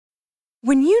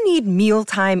When you need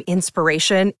mealtime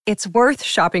inspiration, it's worth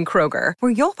shopping Kroger,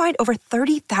 where you'll find over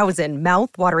 30,000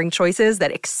 mouth-watering choices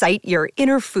that excite your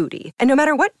inner foodie. And no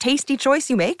matter what tasty choice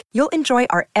you make, you'll enjoy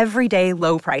our everyday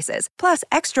low prices, plus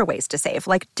extra ways to save,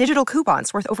 like digital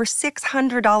coupons worth over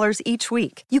 $600 each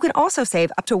week. You can also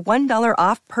save up to $1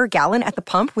 off per gallon at the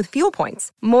pump with fuel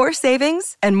points. More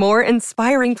savings and more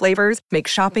inspiring flavors make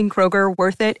shopping Kroger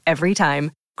worth it every time.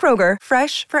 Kroger,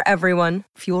 fresh for everyone.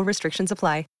 Fuel restrictions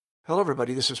apply. Hello,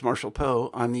 everybody. This is Marshall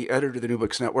Poe. I'm the editor of the New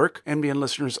Books Network. NBN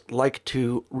listeners like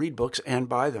to read books and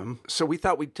buy them. So we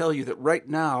thought we'd tell you that right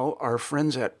now, our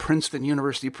friends at Princeton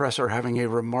University Press are having a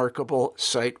remarkable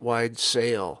site-wide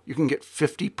sale. You can get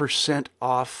 50%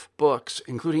 off books,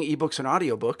 including ebooks and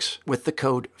audiobooks, with the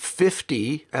code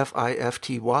 50,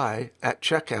 F-I-F-T-Y, at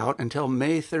checkout until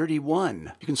May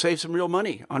 31. You can save some real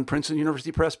money on Princeton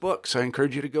University Press books. I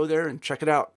encourage you to go there and check it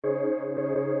out.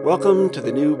 Welcome to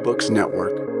the New Books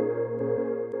Network.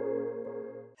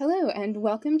 Hello, and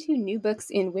welcome to New Books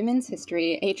in Women's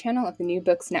History, a channel of the New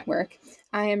Books Network.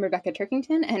 I am Rebecca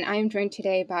Turkington, and I am joined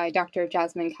today by Dr.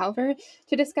 Jasmine Calver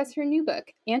to discuss her new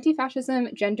book, Anti-Fascism,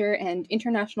 Gender, and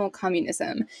International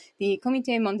Communism, the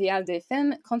Comité Mondial des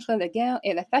Femmes, Contre, la Guerre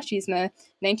et le Fascisme,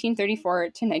 1934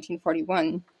 to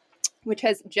 1941. Which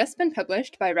has just been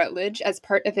published by Routledge as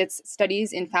part of its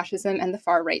Studies in Fascism and the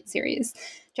Far Right series.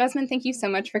 Jasmine, thank you so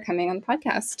much for coming on the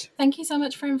podcast. Thank you so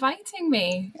much for inviting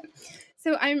me.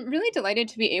 So I'm really delighted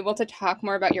to be able to talk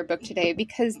more about your book today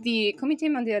because the Comité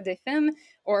Mondial des Femmes,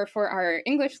 or for our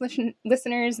English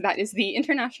listeners, that is the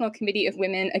International Committee of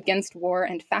Women Against War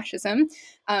and Fascism.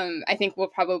 I think we'll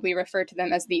probably refer to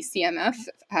them as the CMF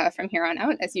from here on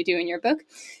out, as you do in your book.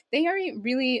 They are a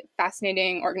really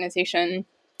fascinating organization.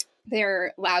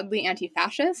 They're loudly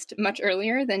anti-fascist, much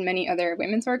earlier than many other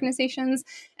women's organizations.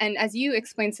 And as you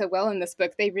explain so well in this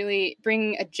book, they really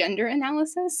bring a gender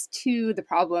analysis to the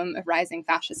problem of rising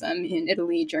fascism in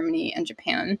Italy, Germany, and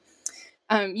Japan.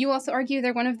 You also argue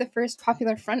they're one of the first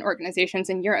popular front organizations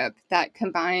in Europe that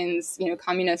combines,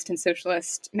 communist and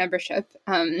socialist membership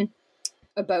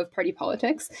above party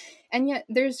politics. And yet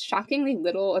there's shockingly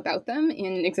little about them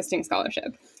in existing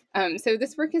scholarship. So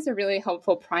this work is a really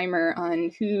helpful primer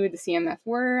on who the CMF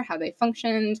were, how they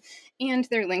functioned, and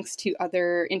their links to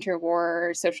other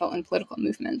interwar social and political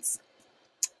movements.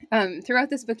 Throughout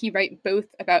this book, you write both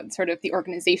about sort of the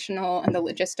organizational and the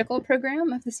logistical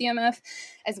program of the CMF,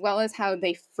 as well as how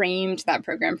they framed that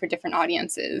program for different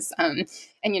audiences, and,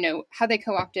 how they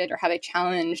co-opted or how they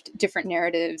challenged different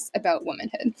narratives about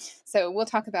womanhood. So we'll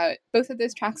talk about both of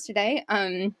those tracks today.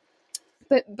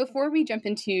 But before we jump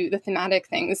into the thematic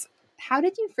things, how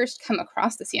did you first come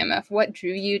across the CMF? What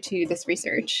drew you to this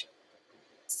research?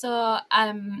 So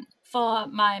for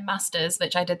my master's,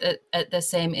 which I did at the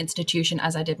same institution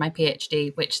as I did my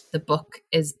PhD, which the book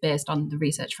is based on the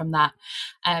research from that,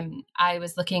 I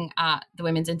was looking at the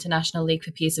Women's International League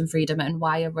for Peace and Freedom and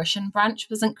why a Russian branch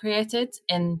wasn't created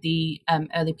in the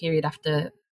early period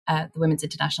after the Women's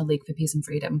International League for Peace and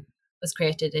Freedom was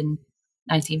created in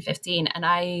 1915. And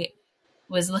I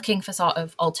was looking for sort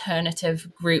of alternative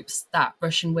groups that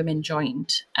Russian women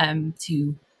joined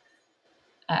to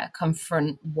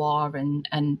confront war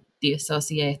and the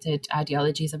associated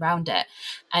ideologies around it.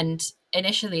 And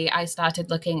initially, I started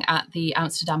looking at the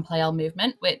Amsterdam Pleiel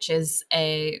movement, which is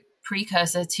a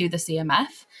precursor to the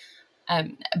CMF.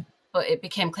 But it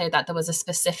became clear that there was a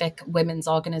specific women's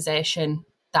organization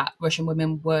that Russian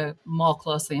women were more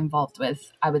closely involved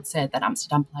with, I would say, than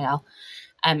Amsterdam Pleiel.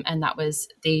 And that was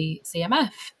the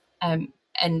CMF.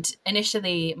 And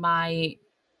initially, my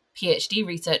PhD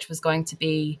research was going to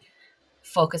be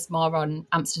focused more on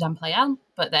Amsterdam Pleiel,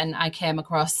 but then I came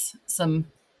across some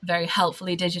very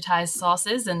helpfully digitized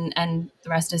sources, and the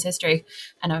rest is history.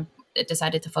 And I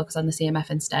decided to focus on the CMF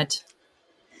instead.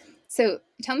 So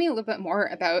tell me a little bit more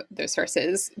about those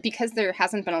sources. Because there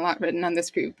hasn't been a lot written on this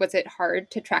group, was it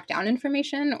hard to track down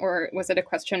information, or was it a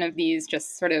question of these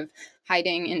just sort of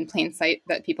hiding in plain sight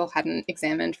that people hadn't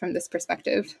examined from this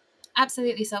perspective?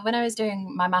 Absolutely. So when I was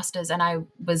doing my master's and I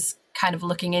was kind of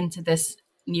looking into this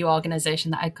new organization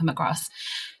that I'd come across,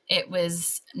 it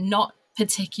was not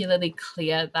particularly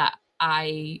clear that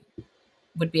I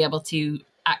would be able to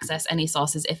access any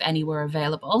sources if any were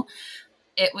available.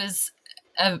 It was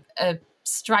a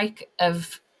strike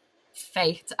of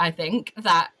fate, I think,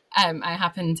 that I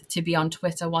happened to be on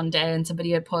Twitter one day and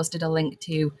somebody had posted a link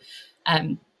to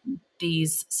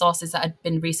these sources that had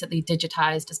been recently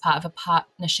digitized as part of a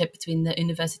partnership between the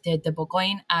Université de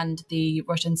Bourgogne and the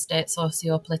Russian State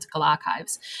Socio-Political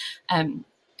Archives.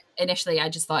 Initially, I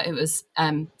just thought it was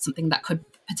something that could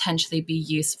potentially be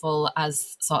useful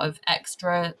as sort of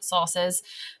extra sources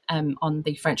on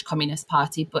the French Communist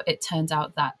Party, but it turns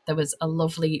out that there was a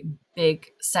lovely big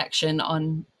section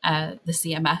on the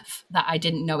CMF that I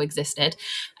didn't know existed.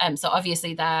 So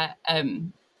obviously their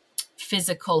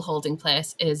physical holding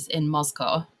place is in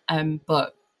Moscow,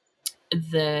 but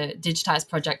the digitized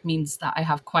project means that I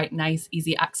have quite nice,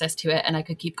 easy access to it, and I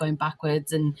could keep going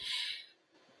backwards and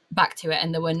back to it.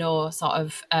 And there were no sort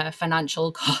of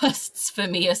financial costs for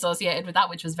me associated with that,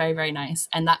 which was very, very nice.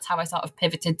 And that's how I sort of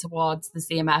pivoted towards the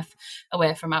CMF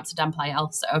away from Amsterdam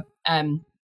Playel. So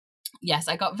yes,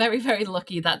 I got very, very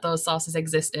lucky that those sources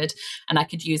existed and I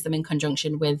could use them in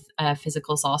conjunction with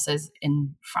physical sources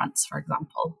in France, for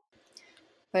example.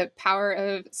 The power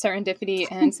of serendipity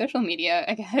and social media,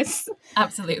 I guess.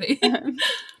 Absolutely.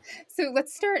 So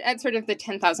let's start at sort of the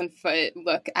 10,000-foot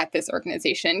look at this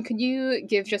organization. Could you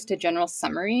give just a general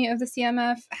summary of the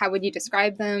CMF? How would you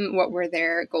describe them? What were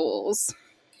their goals?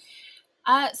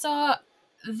 So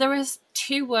there is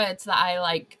two words that I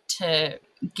like to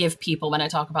give people when I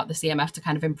talk about the CMF to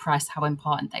kind of impress how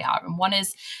important they are. And one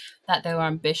is that they were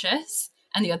ambitious,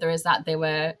 and the other is that they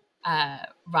were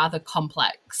rather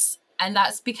complex. And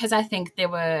that's because I think they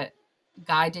were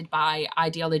guided by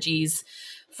ideologies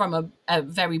from a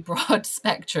very broad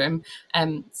spectrum.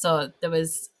 So there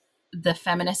was the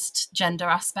feminist gender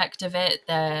aspect of it,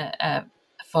 the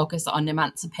focus on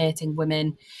emancipating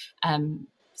women,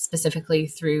 specifically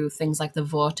through things like the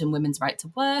vote and women's right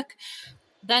to work.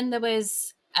 Then there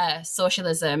was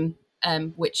socialism,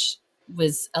 which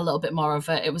was a little bit more of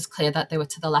it was clear that they were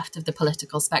to the left of the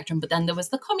political spectrum. But then there was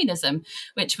the communism,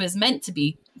 which was meant to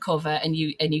be covert, and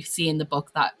you see in the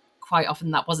book that quite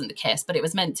often that wasn't the case, but it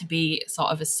was meant to be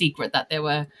sort of a secret that they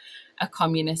were a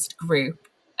communist group.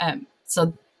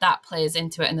 So that plays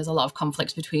into it, and there's a lot of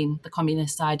conflict between the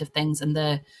communist side of things and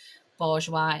the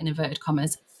bourgeois, in inverted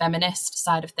commas, feminist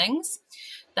side of things.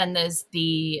 Then there's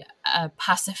the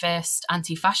pacifist,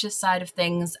 anti-fascist side of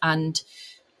things, and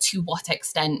to what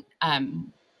extent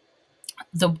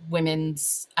the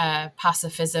women's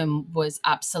pacifism was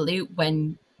absolute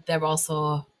when they're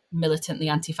also militantly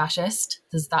anti-fascist.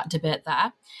 There's that debate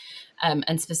there.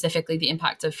 And specifically the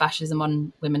impact of fascism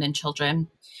on women and children.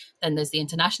 Then there's the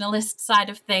internationalist side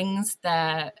of things.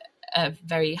 They're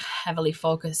very heavily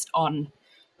focused on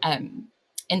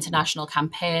international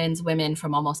campaigns. Women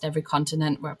from almost every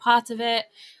continent were a part of it.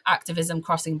 Activism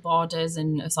crossing borders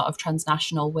in a sort of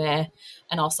transnational way,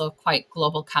 and also quite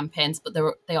global campaigns. But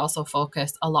they also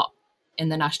focused a lot in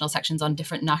the national sections on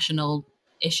different national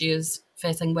issues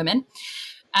facing women.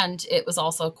 And it was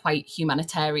also quite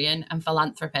humanitarian and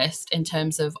philanthropist in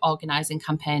terms of organising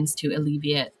campaigns to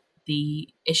alleviate the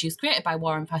issues created by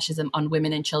war and fascism on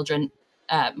women and children,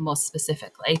 most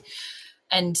specifically.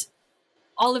 And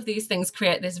all of these things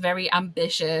create this very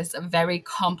ambitious and very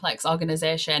complex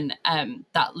organisation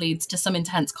that leads to some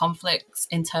intense conflicts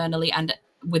internally and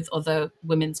with other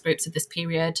women's groups of this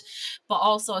period, but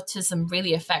also to some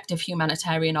really effective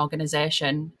humanitarian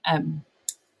organisation.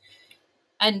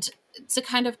 And to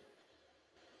kind of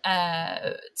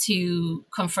to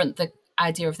confront the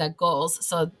idea of their goals.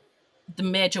 So the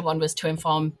major one was to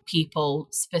inform people,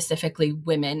 specifically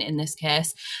women in this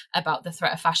case, about the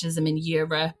threat of fascism in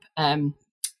Europe,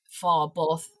 for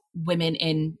both women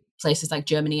in places like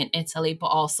Germany and Italy, but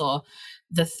also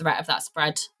the threat of that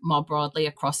spread more broadly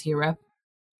across Europe.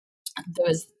 There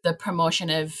was the promotion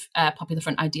of Popular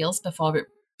Front ideals before it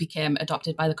became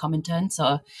adopted by the Comintern.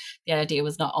 So the idea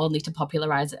was not only to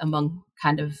popularize it among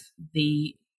kind of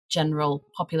the general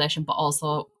population, but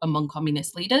also among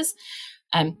communist leaders.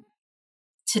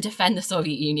 To defend the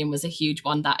Soviet Union was a huge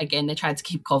one that, again, they tried to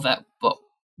keep covert, but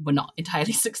were not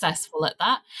entirely successful at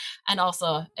that. And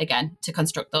also, again, to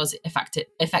construct those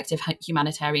effective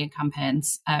humanitarian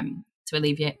campaigns to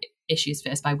alleviate issues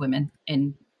faced by women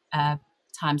in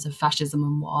times of fascism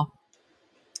and war.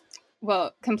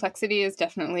 Well, complexity is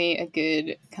definitely a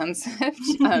good concept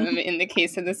in the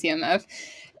case of the CMF.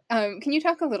 Can you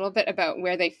talk a little bit about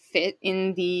where they fit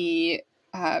in the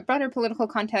broader political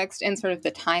context and sort of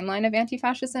the timeline of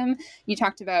anti-fascism? You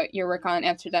talked about your work on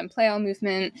Amsterdam Playel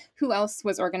movement. Who else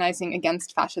was organizing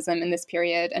against fascism in this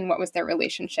period, and what was their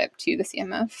relationship to the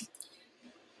CMF?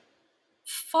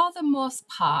 For the most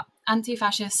part,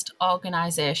 anti-fascist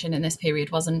organisation in this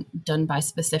period wasn't done by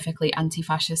specifically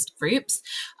anti-fascist groups.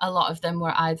 A lot of them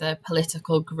were either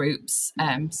political groups,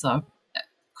 so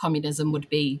communism would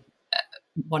be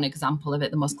one example of it,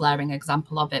 the most glaring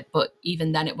example of it, but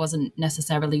even then it wasn't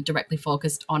necessarily directly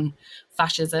focused on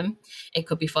fascism. It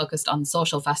could be focused on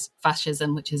social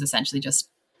fascism, which is essentially just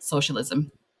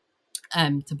socialism,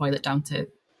 to boil it down to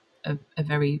a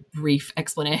very brief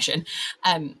explanation.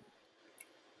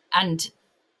 And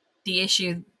the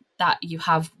issue that you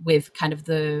have with kind of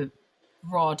the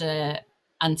broader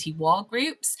anti-war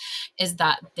groups is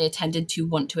that they tended to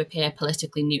want to appear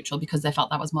politically neutral because they felt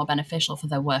that was more beneficial for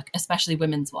their work, especially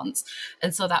women's ones.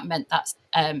 And so that meant that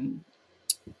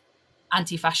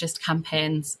anti-fascist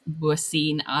campaigns were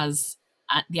seen as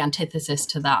the antithesis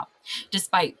to that,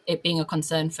 despite it being a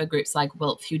concern for groups like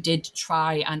WILPF, who did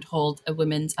try and hold a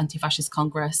women's anti-fascist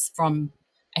congress from,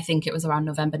 I think it was around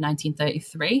November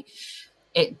 1933.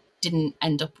 It didn't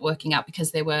end up working out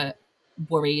because they were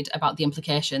worried about the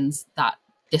implications that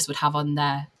this would have on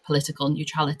their political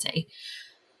neutrality.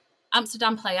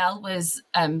 Amsterdam Playel was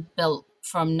built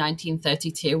from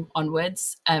 1932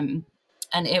 onwards, and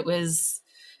it was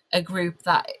a group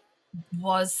that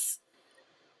was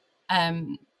a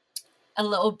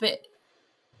little bit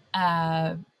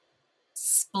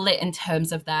split in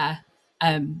terms of their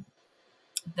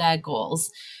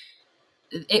goals.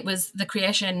 It was the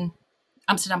creation,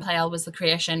 Amsterdam Playel was the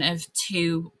creation of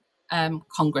two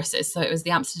congresses. So it was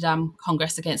the Amsterdam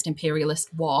Congress Against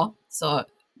Imperialist War, so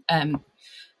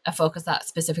a focus that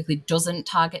specifically doesn't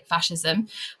target fascism,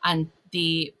 and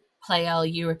the Playel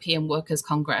European Workers'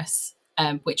 Congress,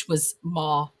 which was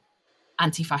more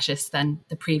anti-fascist than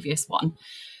the previous one.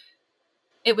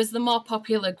 It was the more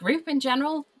popular group in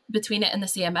general between it and the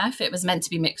CMF. It was meant to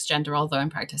be mixed gender, although in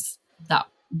practice that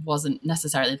wasn't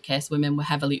necessarily the case. Women were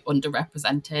heavily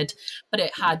underrepresented, but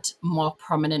it had more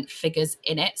prominent figures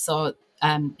in it. So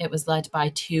it was led by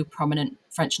two prominent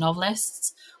French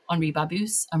novelists, Henri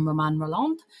Babus and Roman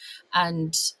Roland.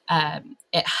 And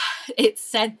it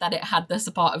said that it had the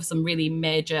support of some really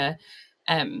major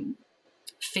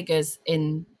figures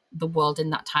in the world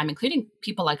in that time, including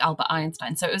people like Albert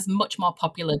Einstein. So it was much more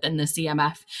popular than the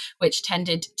CMF, which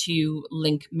tended to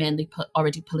link mainly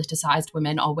already politicized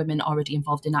women or women already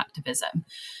involved in activism.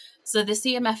 So the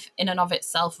CMF in and of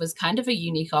itself was kind of a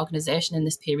unique organization in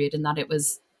this period in that it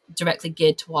was directly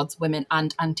geared towards women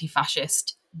and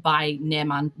anti-fascist by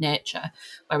name and nature,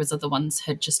 whereas other ones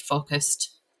had just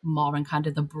focused more on kind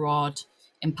of the broad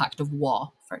impact of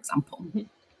war, for example. Mm-hmm.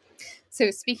 So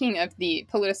speaking of the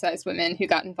politicized women who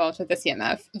got involved with the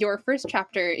CMF, your first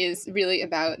chapter is really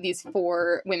about these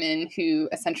four women who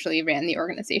essentially ran the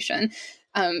organization.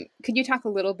 Could you talk a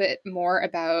little bit more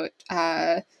about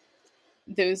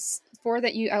those four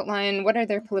that you outline? What are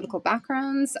their political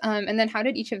backgrounds? And then how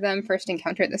did each of them first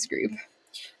encounter this group?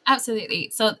 Absolutely.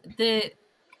 So the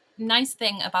nice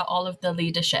thing about all of the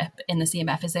leadership in the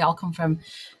CMF is they all come from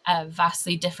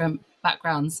vastly different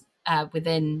backgrounds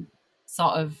within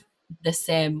sort of the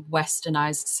same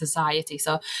westernized society.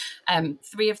 So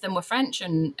three of them were French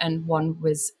and one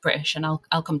was British, and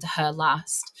I'll come to her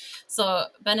last. So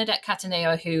Bernadette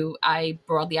Cataneo, who I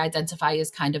broadly identify as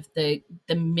kind of the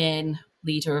main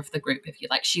leader of the group, if you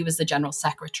like. She was the general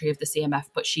secretary of the CMF,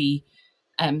 but she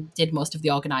did most of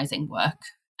the organizing work.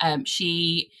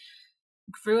 She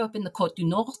grew up in the Côte du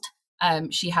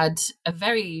Nord. She had a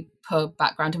very poor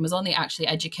background and was only actually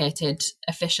educated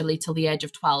officially till the age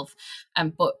of 12.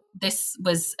 But this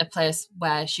was a place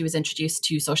where she was introduced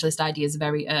to socialist ideas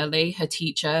very early. Her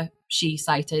teacher, she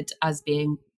cited as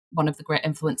being one of the great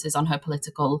influences on her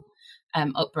political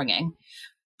upbringing.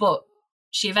 But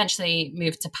she eventually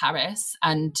moved to Paris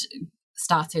and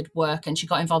started work, and she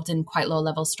got involved in quite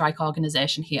low-level strike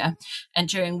organization here. And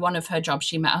during one of her jobs,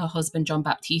 she met her husband, Jean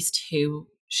Baptiste, who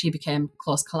she became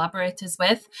close collaborators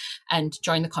with, and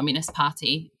joined the Communist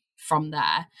Party from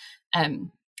there.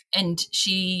 And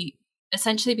she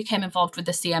essentially became involved with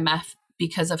the CMF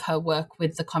because of her work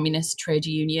with the communist trade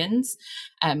unions,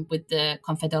 with the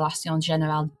Confédération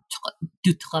Générale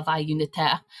du Travail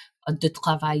Unitaire, or du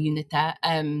Travail Unitaire.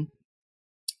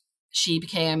 She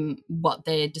became what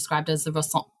they described as the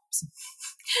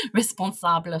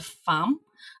responsable femme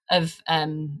of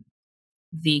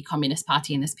the Communist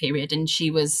Party in this period. And she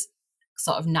was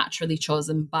sort of naturally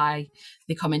chosen by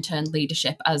the Comintern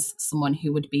leadership as someone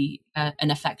who would be an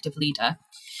effective leader.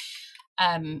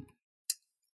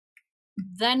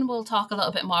 Then we'll talk a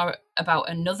little bit more about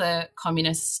another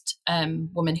communist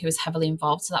woman who was heavily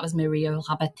involved. So that was Marie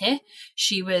Rabaté.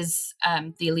 She was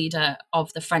the leader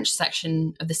of the French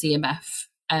section of the CMF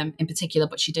in particular,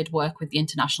 but she did work with the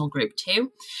international group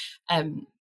too.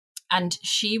 And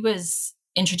she was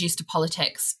introduced to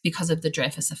politics because of the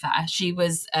Dreyfus affair. She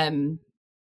was,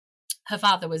 her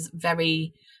father was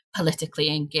very politically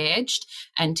engaged,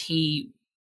 and he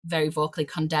very vocally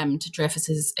condemned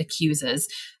Dreyfus's accusers.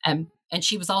 And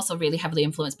she was also really heavily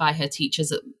influenced by her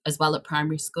teachers as well at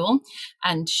primary school.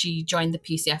 And she joined the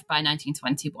PCF by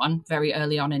 1921, very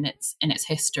early on in its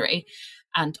history.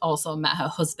 and also met her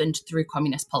husband through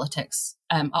communist politics.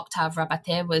 Octave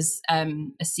Rabaté was a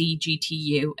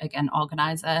CGTU, again,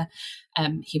 organizer.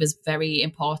 He was very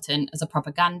important as a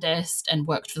propagandist and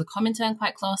worked for the Comintern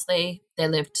quite closely. They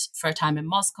lived for a time in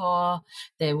Moscow.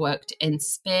 They worked in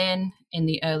Spain in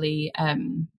the early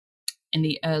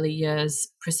years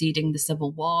preceding the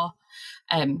Civil War.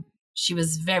 She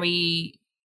was very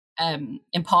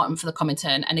important for the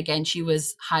Comintern. And again, she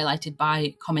was highlighted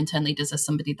by Comintern leaders as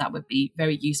somebody that would be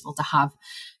very useful to have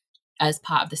as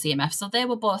part of the CMF. So they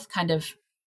were both kind of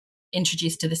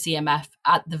introduced to the CMF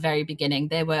at the very beginning.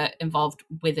 They were involved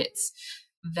with its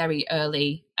very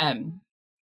early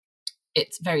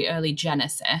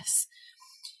genesis.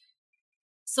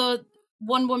 So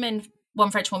one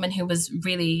French woman who was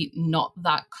really not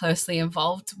that closely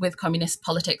involved with communist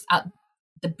politics at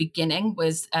the beginning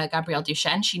was Gabrielle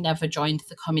Duchesne. She never joined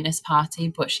the Communist Party,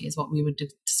 but she is what we would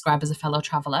describe as a fellow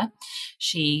traveller.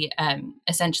 She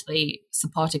essentially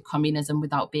supported communism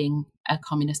without being a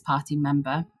Communist Party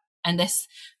member. And this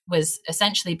was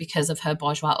essentially because of her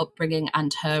bourgeois upbringing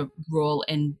and her role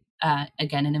in,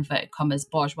 again, in inverted commas,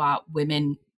 bourgeois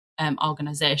women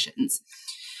organisations.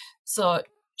 So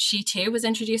she too was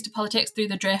introduced to politics through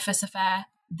the Dreyfus Affair.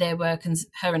 They were,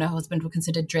 her and her husband were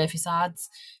considered Dreyfusards.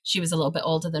 She was a little bit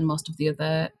older than most of the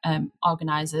other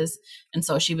organisers. And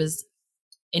so she was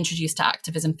introduced to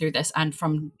activism through this, and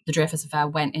from the Dreyfus Affair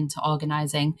went into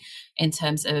organising in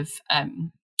terms of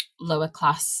lower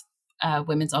class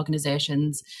women's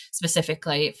organisations,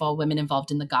 specifically for women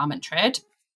involved in the garment trade.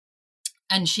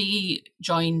 And she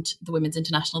joined the Women's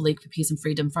International League for Peace and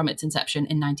Freedom from its inception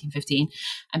in 1915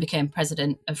 and became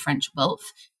president of French WILF,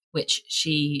 which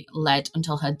she led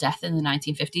until her death in the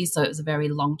 1950s. So it was a very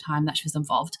long time that she was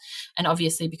involved. And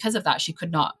obviously because of that, she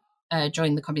could not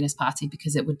join the Communist Party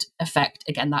because it would affect,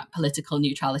 again, that political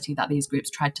neutrality that these groups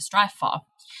tried to strive for.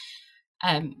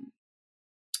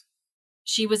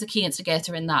 She was a key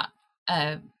instigator in that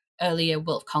earlier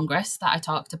WILF Congress that I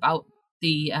talked about,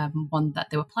 the one that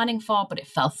they were planning for, but it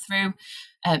fell through.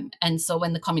 And so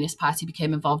when the Communist Party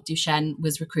became involved, Duchesne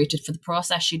was recruited for the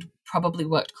process. She'd probably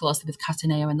worked closely with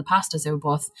Cataneo in the past, as they were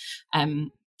both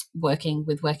working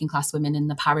with working class women in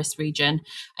the Paris region.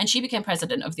 And she became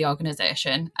president of the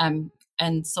organization.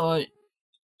 And so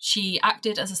she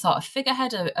acted as a sort of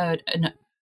figurehead,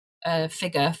 a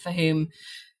figure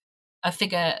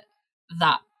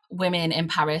that women in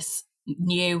Paris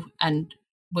knew, and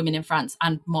women in France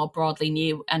and more broadly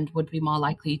knew and would be more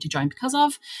likely to join because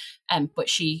of, but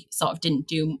she sort of didn't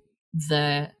do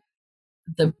the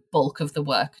bulk of the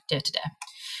work day to day.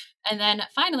 And then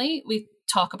finally, we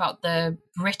talk about the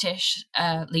British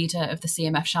leader of the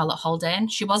CMF, Charlotte Haldane.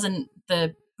 She wasn't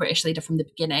the British leader from the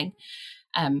beginning,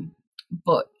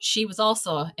 but she was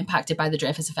also impacted by the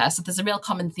Dreyfus Affair. So there's a real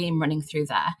common theme running through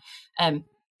there.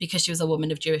 Because she was a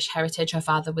woman of Jewish heritage, her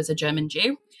father was a German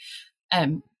Jew.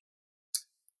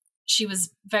 She was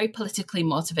very politically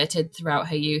motivated throughout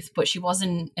her youth, but she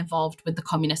wasn't involved with the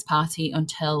Communist Party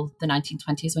until the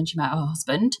 1920s when she met her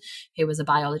husband, who was a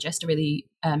biologist, a really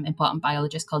important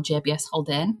biologist called JBS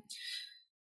Haldane.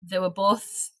 They were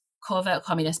both covert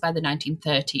communists by the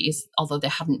 1930s, although they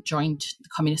hadn't joined the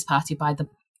Communist Party by the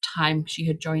time she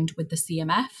had joined with the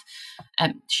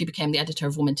CMF. She became the editor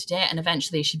of Woman Today, and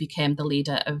eventually she became the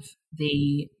leader of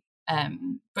the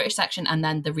British section, and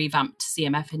then the revamped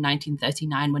CMF in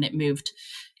 1939 when it moved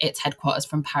its headquarters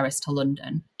from Paris to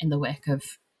London in the wake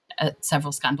of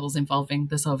several scandals involving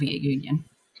the Soviet Union.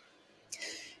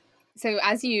 So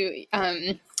as you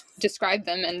describe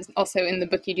them, and also in the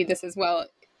book you do this as well,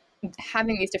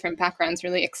 having these different backgrounds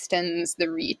really extends the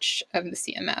reach of the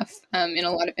CMF in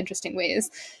a lot of interesting ways.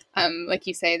 Like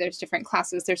you say, there's different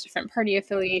classes, there's different party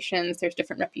affiliations, there's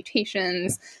different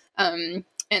reputations. And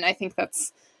I think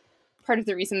that's part of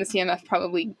the reason the CMF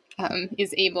probably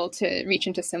is able to reach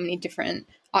into so many different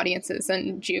audiences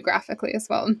and geographically as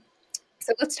well.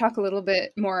 So let's talk a little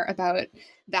bit more about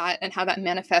that and how that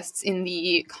manifests in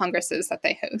the congresses that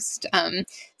they host.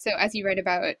 So as you write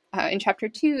about in chapter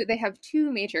 2, they have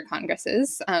 2 major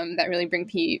congresses that really bring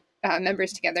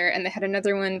members together. And they had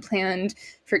another one planned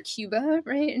for Cuba,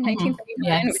 right, in 1939,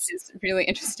 yes. Which is really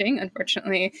interesting.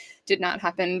 Unfortunately, did not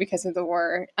happen because of the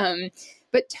war.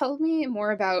 But tell me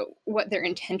more about what their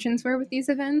intentions were with these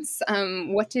events.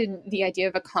 What did the idea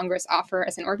of a Congress offer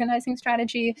as an organizing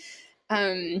strategy?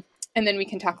 And then we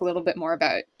can talk a little bit more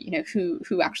about,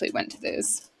 who actually went to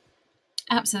those.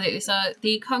 Absolutely. So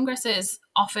the Congresses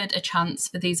offered a chance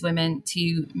for these women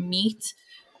to meet,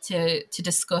 to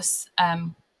discuss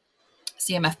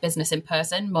CMF business in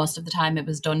person. Most of the time it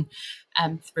was done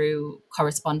through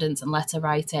correspondence and letter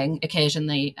writing.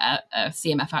 Occasionally, a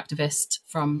CMF activist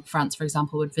from France, for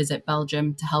example, would visit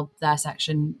Belgium to help their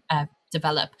section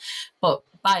develop. But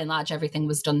by and large, everything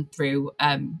was done through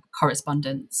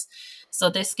correspondence. So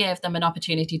this gave them an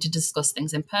opportunity to discuss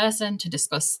things in person, to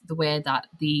discuss the way that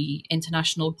the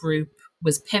international group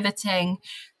was pivoting,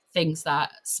 things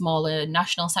that smaller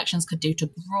national sections could do to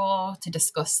grow, to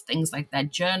discuss things like their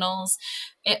journals.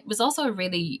 It was also a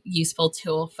really useful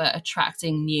tool for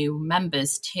attracting new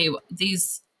members too.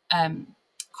 These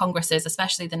congresses,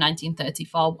 especially the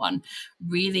 1934 one,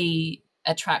 really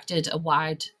attracted a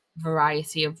wide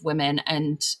variety of women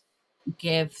and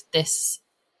gave this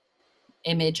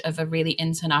image of a really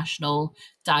international,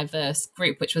 diverse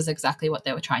group, which was exactly what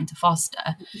they were trying to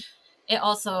foster. It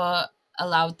also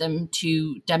allowed them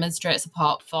to demonstrate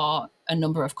support for a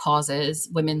number of causes,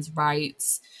 women's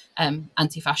rights,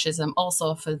 anti-fascism,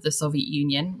 also for the Soviet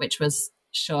Union, which was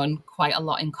shown quite a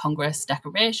lot in Congress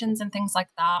decorations and things like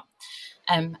that,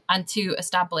 and to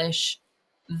establish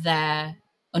their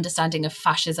understanding of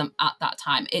fascism at that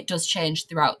time. It does change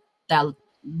throughout their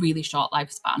really short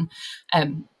lifespan,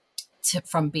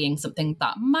 from being something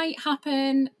that might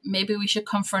happen, maybe we should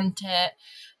confront it,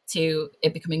 to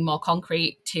it becoming more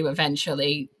concrete, to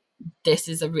eventually this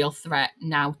is a real threat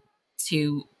now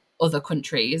to other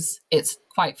countries. It's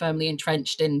quite firmly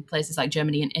entrenched in places like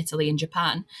Germany and Italy and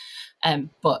Japan,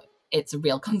 but it's a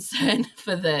real concern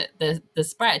for the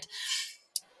spread.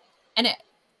 And it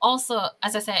also,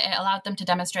 as I say, it allowed them to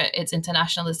demonstrate its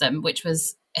internationalism, which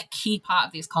was a key part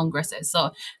of these congresses.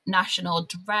 So national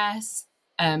dress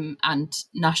and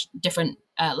different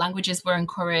languages were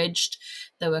encouraged.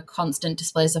 There were constant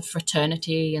displays of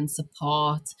fraternity and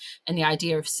support, and the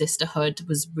idea of sisterhood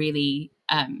was really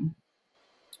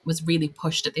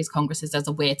pushed at these congresses as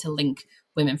a way to link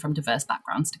women from diverse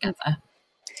backgrounds together.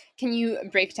 Can you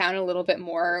break down a little bit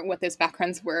more what those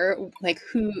backgrounds were? Like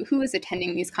who is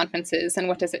attending these conferences, and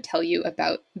what does it tell you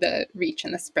about the reach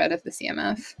and the spread of the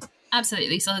CMF?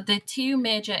 Absolutely. So the two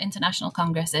major international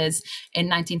congresses in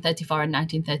 1934 and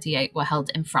 1938 were held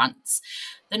in France.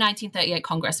 The 1938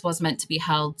 Congress was meant to be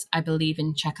held, I believe,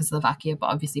 in Czechoslovakia, but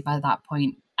obviously by that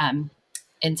point,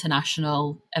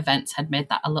 international events had made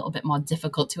that a little bit more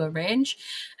difficult to arrange,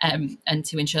 and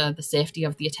to ensure the safety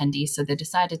of the attendees. So they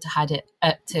decided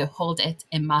to hold it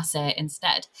in Marseille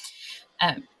instead.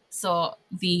 So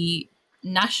the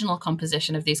national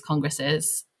composition of these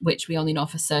congresses, which we only know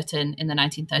for certain in the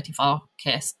 1934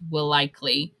 case, were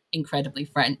likely incredibly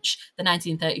French. The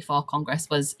 1934 Congress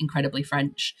was incredibly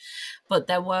French, but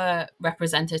there were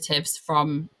representatives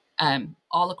from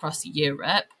all across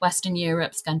Europe, Western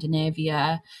Europe,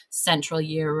 Scandinavia, Central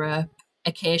Europe,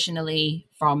 occasionally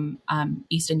from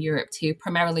Eastern Europe too,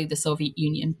 primarily the Soviet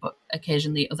Union, but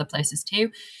occasionally other places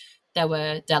too. There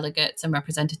were delegates and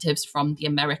representatives from the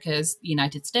Americas. The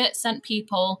United States sent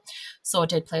people. So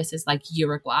did places like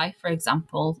Uruguay, for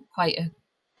example.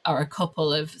 A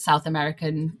couple of South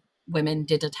American women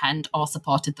did attend or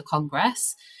supported the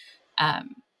Congress.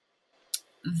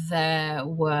 There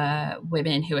were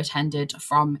women who attended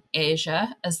from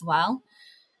Asia as well.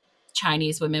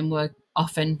 Chinese women were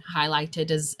often highlighted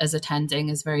as attending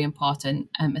as very important,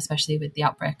 especially with the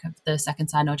outbreak of the Second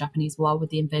Sino-Japanese War with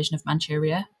the invasion of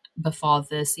Manchuria before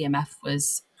the CMF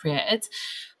was created.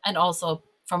 And also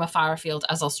from a far field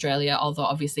as Australia, although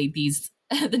obviously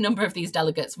the number of these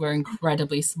delegates were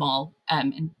incredibly small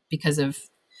because of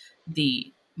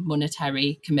the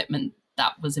monetary commitment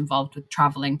that was involved with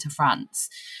traveling to France.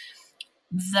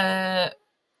 There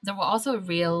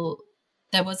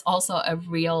was also a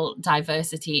real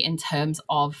diversity in terms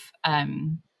of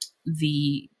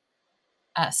the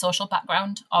social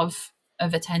background of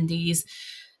attendees.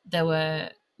 There were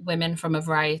women from a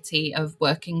variety of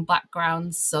working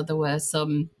backgrounds. So there were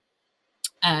some,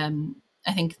 I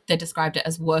think they described it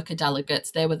as worker delegates.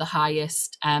 They were the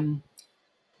highest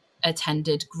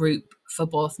attended group for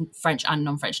both French and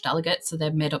non-French delegates. So they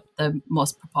made up the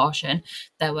most proportion.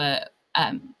 There were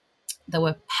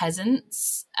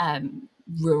peasants,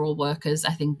 rural workers,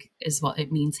 I think is what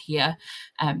it means here.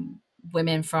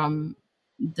 Women from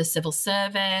the civil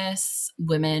service,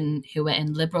 women who were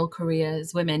in liberal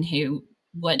careers, women who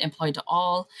weren't employed at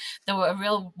all. There were a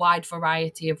real wide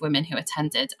variety of women who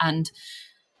attended, and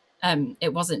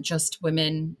it wasn't just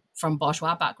women from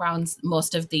bourgeois backgrounds.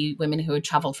 Most of the women who had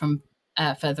travelled from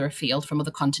further afield from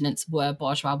other continents were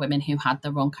bourgeois women who had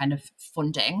their own kind of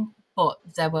funding, but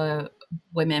there were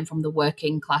women from the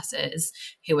working classes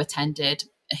who attended,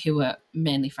 who were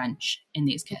mainly French in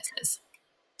these cases.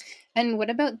 And what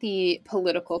about the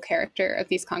political character of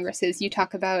these congresses? You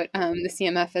talk about the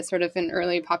CMF as sort of an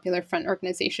early Popular Front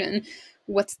organization.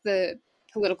 what's the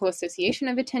political association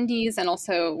of attendees, and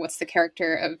also what's the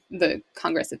character of the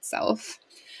Congress itself?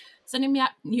 So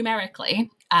numerically,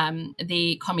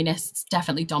 the communists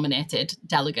definitely dominated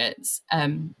delegates,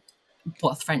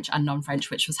 both French and non-French,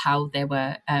 which was how they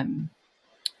were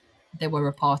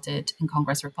reported in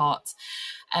Congress reports.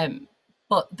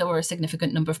 But there were a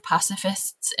significant number of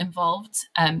pacifists involved,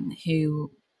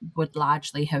 who would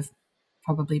largely have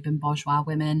probably been bourgeois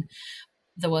women.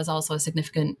 There was also a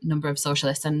significant number of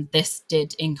socialists, and this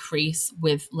did increase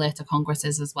with later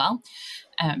Congresses as well.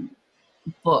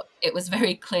 But it was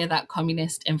very clear that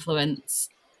communist influence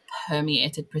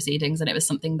permeated proceedings, and it was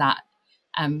something that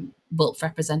WILPF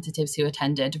representatives who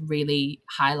attended really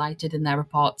highlighted in their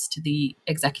reports to the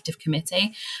executive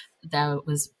committee. There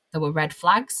were red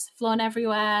flags flown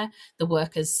everywhere. The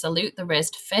workers' salute, the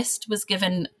raised fist, was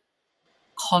given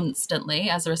constantly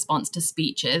as a response to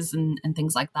speeches and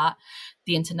things like that.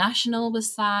 The International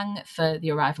was sang for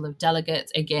the arrival of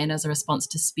delegates, again as a response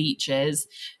to speeches.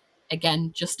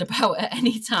 Again, just about at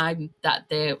any time that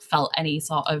they felt any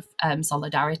sort of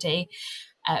solidarity.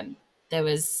 There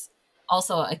was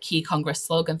also a key Congress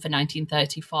slogan for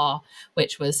 1934,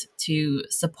 which was to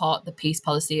support the peace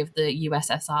policy of the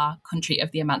USSR, country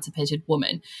of the emancipated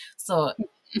woman. So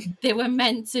they were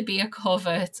meant to be a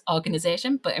covert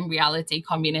organization, but in reality,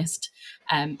 communist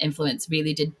influence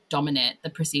really did dominate the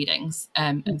proceedings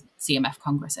of CMF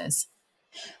Congresses.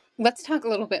 Let's talk a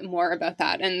little bit more about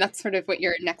that. And that's sort of what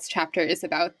your next chapter is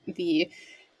about, the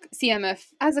CMF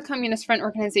as a communist front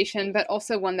organization, but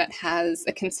also one that has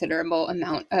a considerable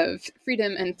amount of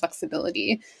freedom and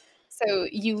flexibility. So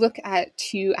you look at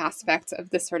two aspects of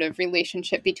this sort of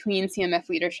relationship between CMF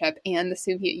leadership and the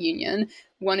Soviet Union,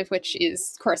 one of which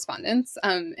is correspondence,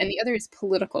 and the other is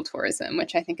political tourism,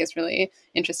 which I think is really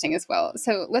interesting as well.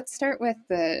 So let's start with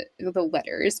the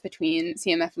letters between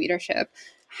CMF leadership.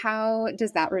 How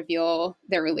does that reveal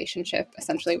their relationship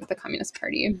essentially with the Communist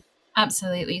Party?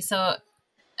 Absolutely. So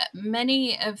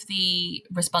many of the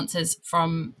responses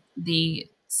from the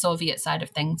Soviet side of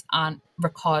things aren't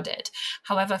recorded.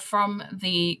 However, from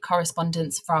the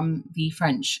correspondence from the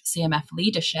French CMF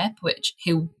leadership,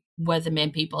 who were the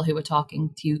main people who were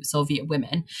talking to Soviet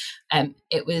women,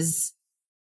 it was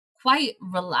quite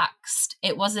relaxed.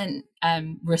 It wasn't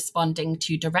responding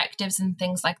to directives and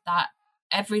things like that.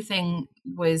 Everything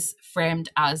was framed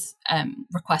as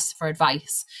requests for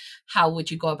advice. How would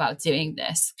you go about doing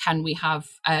this? Can we have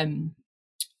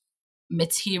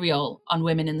material on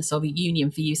women in the Soviet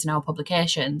Union for use in our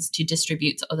publications to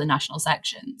distribute to other national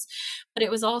sections? But it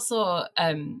was also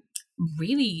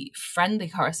really friendly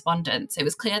correspondence. It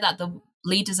was clear that the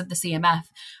leaders of the CMF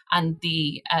and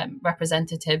the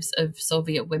representatives of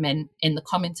Soviet women in the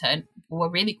Comintern were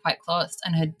really quite close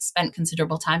and had spent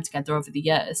considerable time together over the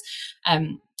years.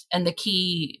 And the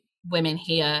key women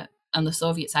here on the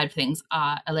Soviet side of things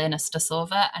are Elena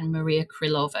Stasova and Maria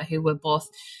Krylova, who were both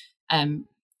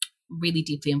really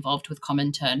deeply involved with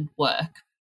Comintern work.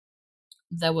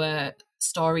 There were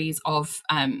stories of,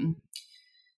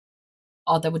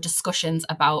 or there were discussions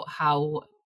about how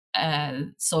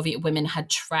Soviet women had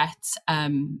treated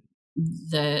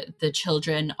the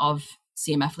children of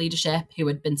CMF leadership who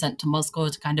had been sent to Moscow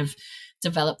to kind of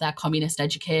develop their communist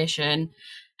education.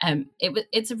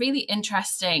 It's a really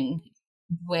interesting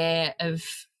way of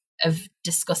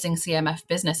discussing CMF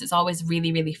business. It's always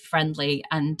really, really friendly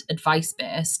and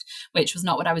advice-based, which was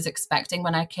not what I was expecting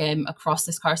when I came across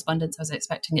this correspondence. I was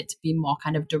expecting it to be more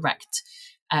kind of direct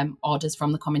orders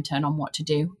from the Comintern on what to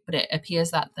do. But it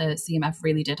appears that the CMF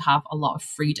really did have a lot of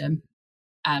freedom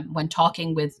when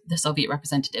talking with the Soviet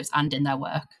representatives and in their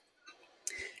work.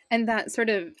 And that sort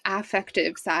of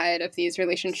affective side of these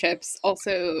relationships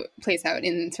also plays out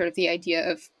in sort of the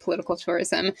idea of political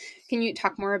tourism. Can you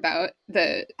talk more about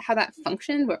how that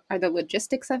functioned? What are the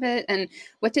logistics of it? And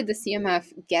what did the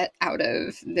CMF get out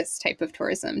of this type of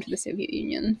tourism to the Soviet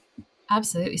Union?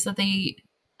 Absolutely. So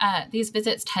these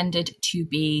visits tended to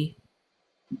be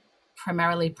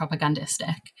primarily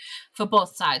propagandistic for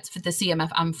both sides, for the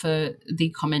CMF and for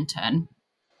the Comintern.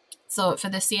 So for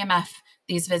the CMF,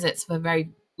 these visits were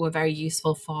very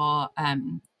useful for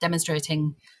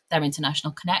demonstrating their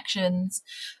international connections,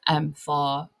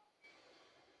 for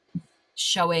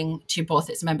showing to both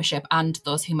its membership and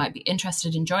those who might be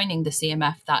interested in joining the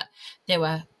CMF that they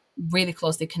were really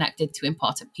closely connected to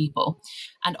important people.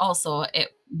 And also it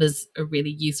was a really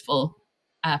useful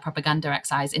propaganda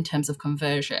exercise in terms of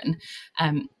conversion.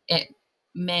 It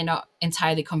may not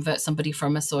entirely convert somebody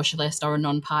from a socialist or a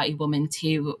non-party woman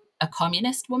to a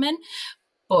communist woman,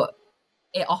 but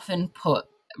it often put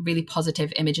really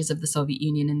positive images of the Soviet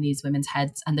Union in these women's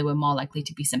heads, and they were more likely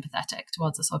to be sympathetic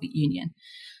towards the Soviet Union.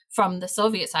 from the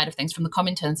Soviet side of things, from the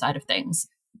Comintern side of things,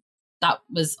 that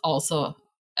was also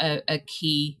a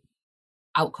key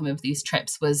outcome of these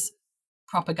trips, was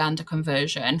propaganda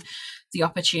conversion, the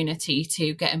opportunity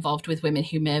to get involved with women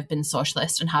who may have been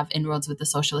socialist and have inroads with the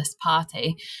Socialist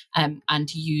Party,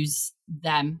 and use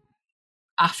them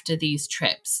after these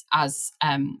trips as,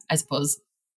 I suppose,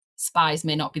 spies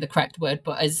may not be the correct word,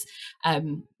 but as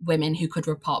women who could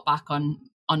report back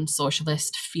on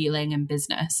socialist feeling and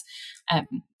business.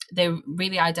 They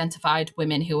really identified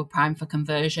women who were primed for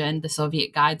conversion. The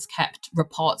Soviet guides kept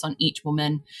reports on each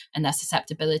woman and their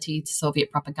susceptibility to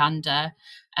Soviet propaganda.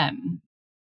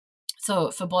 So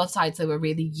for both sides, they were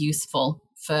really useful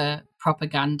for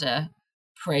propaganda,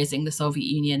 praising the Soviet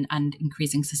Union and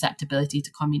increasing susceptibility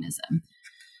to communism.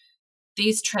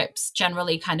 These trips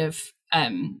generally kind of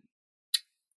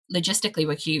logistically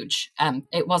were huge.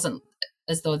 It wasn't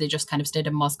as though they just kind of stayed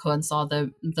in Moscow and saw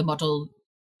the model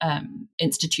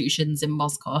institutions in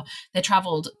Moscow. They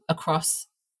traveled across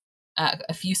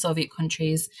a few Soviet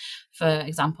countries. For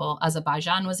example,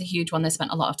 Azerbaijan was a huge one. They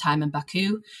spent a lot of time in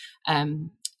Baku,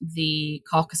 the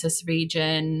Caucasus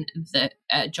region,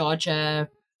 Georgia,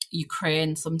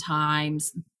 Ukraine.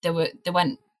 Sometimes they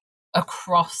went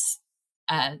across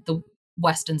the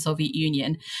Western Soviet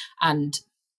Union and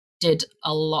did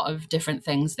a lot of different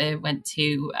things. They went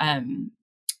to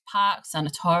parks,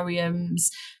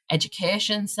 sanatoriums,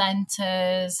 education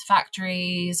centres,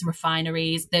 factories,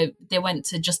 refineries. They went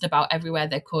to just about everywhere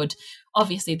they could.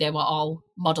 Obviously, they were all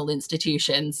model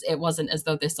institutions. It wasn't as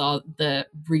though they saw the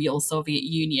real Soviet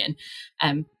Union,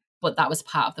 but that was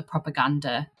part of the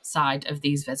propaganda side of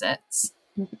these visits.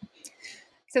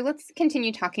 So let's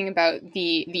continue talking about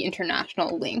the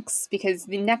international links, because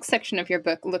the next section of your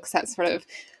book looks at sort of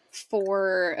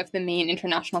 4 of the main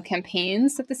international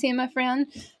campaigns that the CMF ran.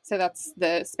 So that's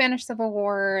the Spanish Civil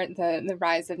War, the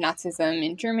rise of Nazism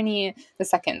in Germany, the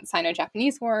Second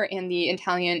Sino-Japanese War, and the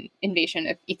Italian invasion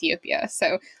of Ethiopia.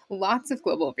 So lots of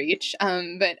global reach.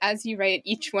 But as you write,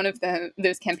 each one of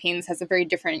those campaigns has a very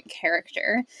different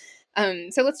character.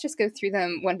 So let's just go through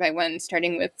them one by one,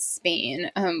 starting with Spain.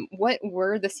 What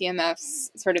were the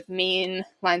CMF's sort of main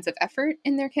lines of effort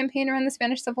in their campaign around the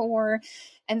Spanish Civil War?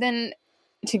 And then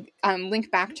to link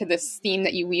back to this theme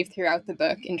that you weave throughout the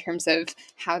book in terms of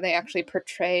how they actually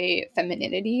portray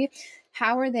femininity,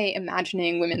 how are they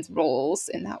imagining women's roles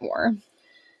in that war?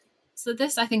 So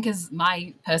this, I think, is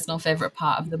my personal favorite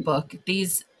part of the book.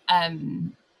 These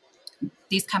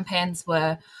campaigns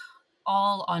were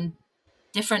all on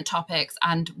different topics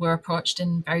and were approached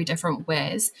in very different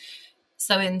ways.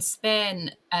 So in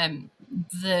Spain,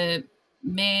 the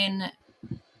main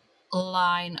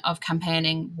line of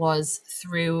campaigning was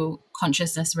through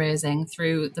consciousness raising,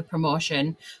 through the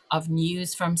promotion of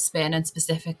news from Spain, and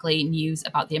specifically news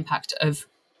about the impact of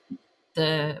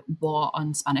the war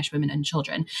on Spanish women and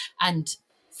children, and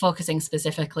focusing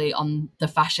specifically on the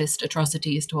fascist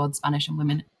atrocities towards Spanish and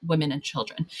women and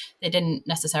children. They didn't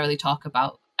necessarily talk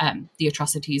about the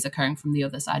atrocities occurring from the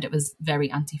other side. It was very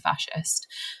anti-fascist.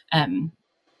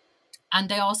 And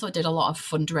they also did a lot of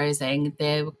fundraising.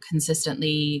 They were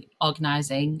consistently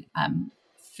organising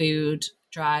food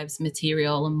drives,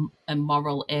 material and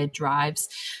moral aid drives,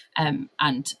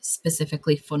 and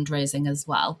specifically fundraising as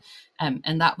well.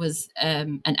 And that was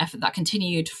an effort that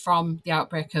continued from the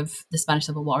outbreak of the Spanish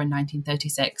Civil War in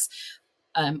 1936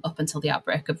 up until the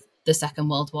outbreak of the Second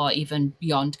World War, even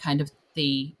beyond kind of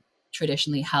the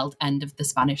traditionally held end of the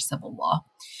Spanish Civil War.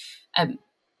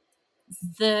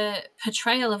 The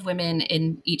portrayal of women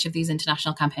in each of these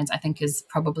international campaigns, I think, is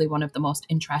probably one of the most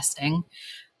interesting,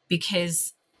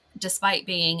 because despite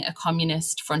being a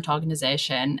communist front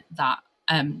organisation that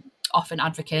often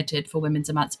advocated for women's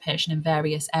emancipation in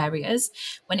various areas,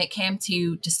 when it came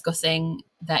to discussing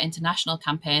their international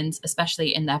campaigns,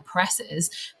 especially in their presses,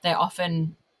 they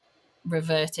often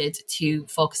reverted to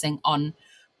focusing on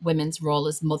women's role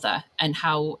as mother and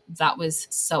how that was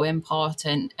so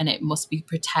important and it must be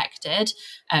protected,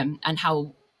 and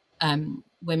how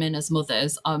women as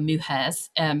mothers are mujeres,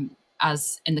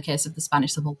 as in the case of the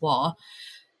Spanish Civil War.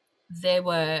 They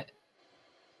were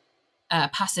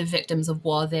passive victims of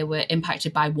war. They were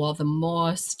impacted by war the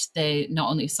most. They not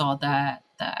only saw their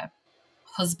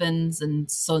husbands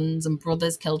and sons and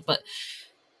brothers killed, but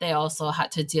they also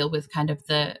had to deal with kind of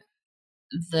the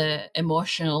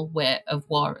emotional weight of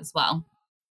war as well.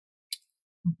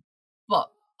 But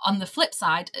on the flip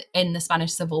side, in the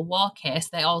Spanish Civil War case,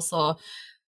 they also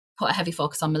put a heavy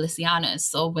focus on milicianas,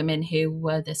 so women who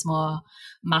were this more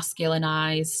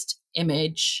masculinized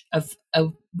image of a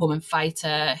woman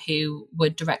fighter who were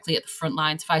directly at the front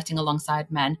lines fighting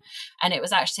alongside men. And it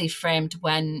was actually framed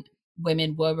when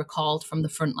women were recalled from the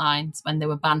front lines, when they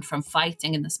were banned from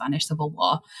fighting in the Spanish Civil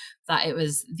War, that it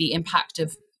was the impact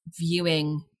of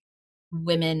viewing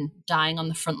women dying on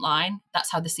the front line.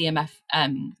 That's how the CMF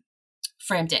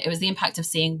framed it. It was the impact of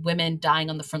seeing women dying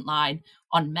on the front line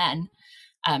on men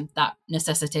that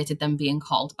necessitated them being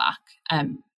called back.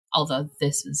 Although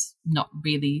this was not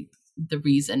really the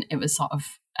reason, it was sort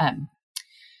of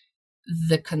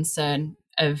the concern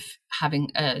of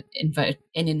having a,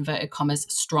 in inverted commas,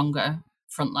 stronger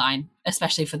front line,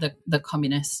 especially for the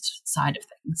communist side of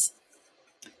things.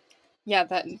 Yeah,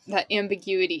 that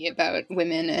ambiguity about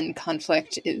women and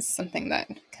conflict is something that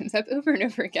comes up over and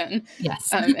over again.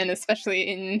 Yes. And especially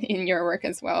in your work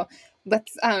as well.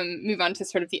 Let's move on to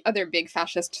sort of the other big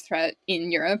fascist threat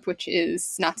in Europe, which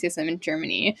is Nazism in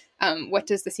Germany. What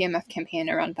does the CMF campaign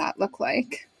around that look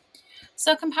like?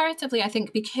 So comparatively, I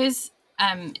think because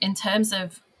in terms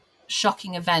of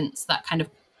shocking events that kind of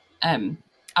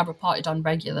are reported on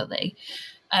regularly,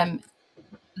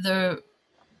 the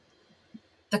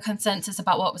consensus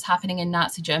about what was happening in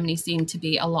Nazi Germany seemed to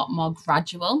be a lot more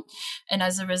gradual. And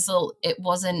as a result, it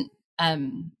wasn't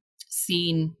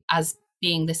seen as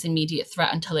being this immediate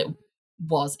threat until it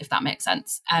was, if that makes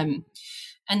sense. And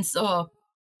so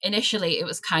initially, it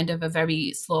was kind of a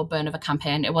very slow burn of a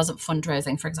campaign. It wasn't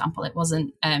fundraising, for example. It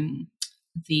wasn't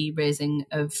the raising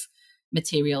of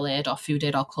material aid or food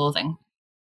aid or clothing.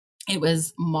 It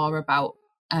was more about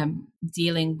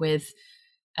dealing with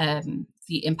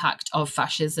the impact of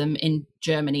fascism in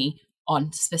Germany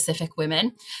on specific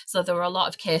women. So there were a lot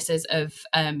of cases of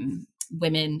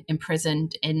women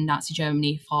imprisoned in Nazi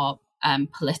Germany for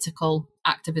political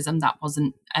activism that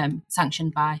wasn't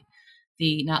sanctioned by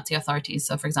the Nazi authorities.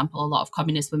 So, for example, a lot of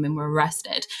communist women were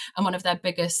arrested. And one of their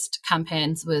biggest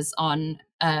campaigns was on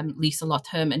Lisa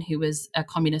Loth-Herman, who was a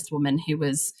communist woman who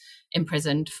was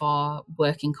imprisoned for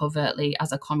working covertly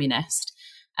as a communist.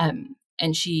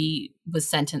 And she was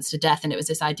sentenced to death. And it was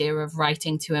this idea of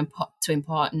writing to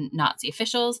important Nazi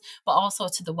officials, but also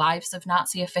to the wives of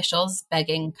Nazi officials,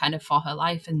 begging kind of for her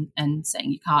life and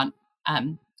saying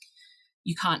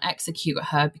you can't execute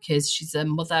her because she's a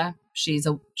mother, she's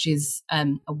a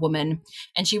woman,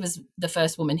 and she was the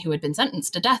first woman who had been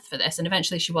sentenced to death for this, and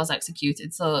eventually she was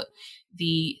executed. So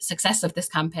the success of this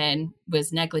campaign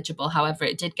was negligible. However,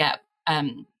 it did get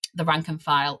the rank and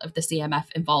file of the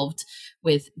CMF involved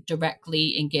with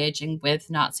directly engaging with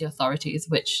Nazi authorities,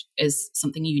 which is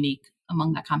something unique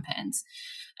among their campaigns.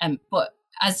 But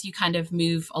as you kind of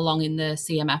move along in the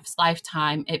CMF's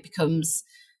lifetime, it becomes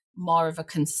more of a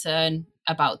concern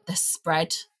about the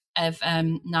spread of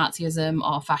Nazism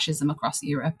or fascism across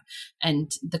Europe,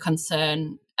 and the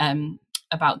concern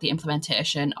about the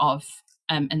implementation of,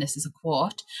 and this is a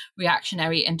quote,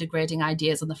 reactionary and degrading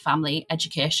ideas on the family,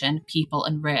 education, people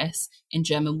and race in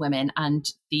German women,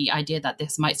 and the idea that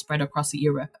this might spread across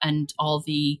Europe, and all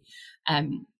the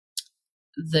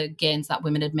gains that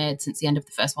women had made since the end of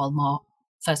the First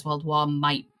World War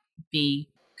might be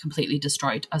completely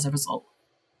destroyed as a result.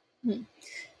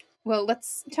 Well,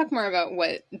 let's talk more about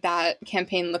what that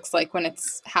campaign looks like when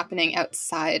it's happening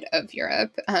outside of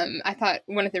Europe. I thought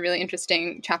one of the really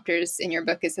interesting chapters in your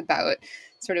book is about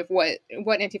sort of what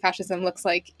anti-fascism looks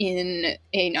like in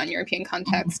a non-European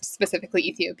context, specifically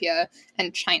Ethiopia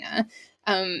and China.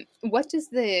 What does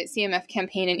the CMF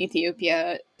campaign in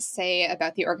Ethiopia say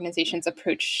about the organization's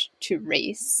approach to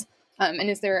race?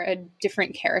 And is there a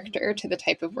different character to the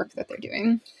type of work that they're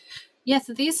doing? Yeah,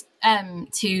 so these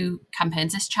two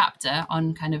campaigns, this chapter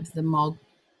on kind of the more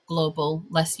global,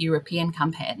 less European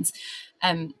campaigns,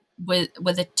 were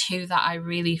the two that I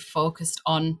really focused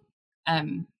on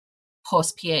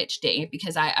post-PhD,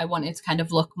 because I wanted to kind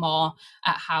of look more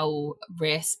at how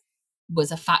race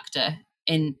was a factor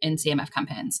in CMF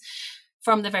campaigns.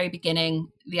 From the very beginning,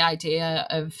 the idea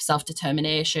of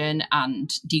self-determination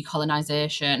and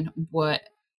decolonization were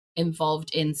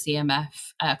involved in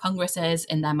CMF congresses,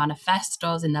 in their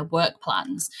manifestos, in their work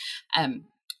plans.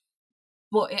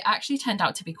 But it actually turned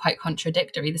out to be quite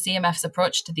contradictory. The CMF's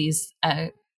approach to these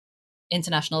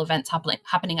international events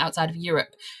happening outside of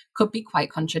Europe could be quite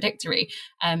contradictory.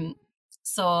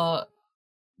 So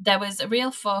there was a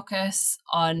real focus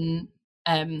on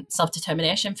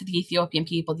self-determination for the Ethiopian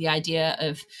people, the idea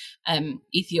of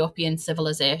Ethiopian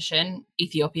civilization,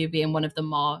 Ethiopia being one of the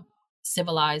more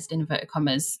civilized, inverted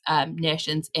commas,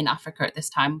 nations in Africa at this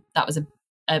time. That was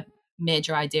a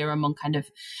major idea among kind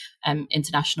of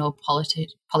international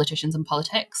politicians and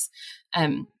politics.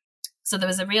 So there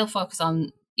was a real focus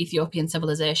on Ethiopian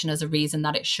civilization as a reason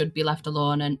that it should be left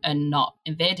alone and not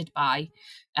invaded by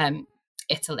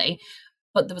Italy.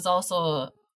 But there was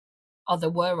also there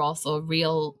was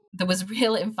real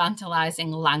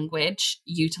infantilizing language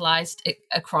utilized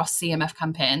across CMF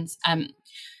campaigns.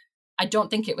 I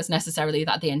don't think it was necessarily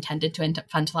that they intended to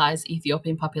infantilize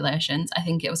Ethiopian populations. I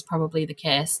think it was probably the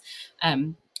case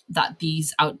that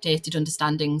these outdated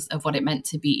understandings of what it meant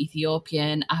to be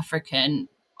Ethiopian, African,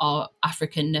 or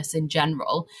Africanness in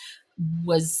general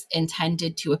was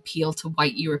intended to appeal to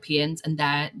white Europeans and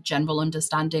their general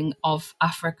understanding of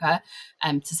Africa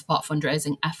to support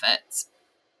fundraising efforts.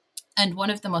 And one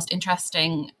of the most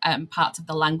interesting parts of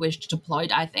the language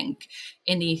deployed, I think,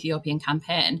 in the Ethiopian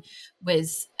campaign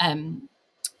was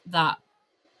that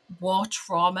war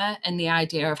trauma and the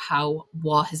idea of how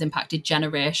war has impacted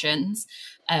generations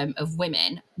of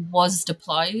women was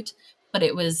deployed, but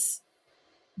it was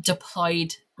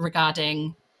deployed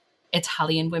regarding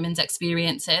Italian women's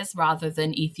experiences rather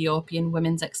than Ethiopian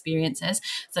women's experiences.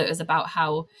 So it was about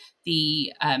how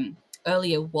the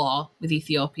earlier war with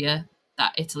Ethiopia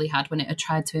that Italy had when it had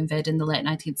tried to invade in the late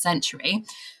 19th century,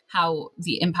 how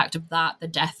the impact of that, the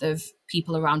death of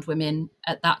people around women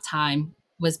at that time,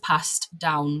 was passed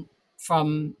down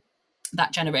from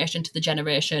that generation to the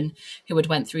generation who had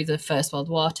went through the First World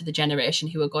War to the generation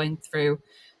who were going through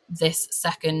this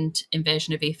second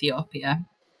invasion of Ethiopia.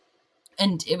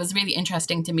 And it was really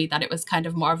interesting to me that it was kind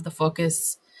of more of the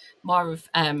focus, more of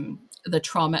the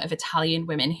trauma of Italian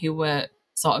women who were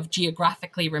sort of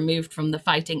geographically removed from the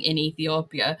fighting in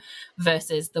Ethiopia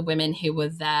versus the women who were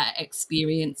there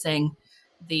experiencing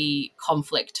the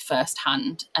conflict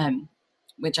firsthand,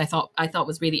 which I thought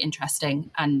was really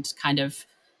interesting and kind of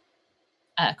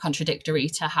contradictory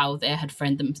to how they had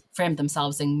framed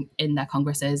themselves in their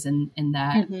congresses and in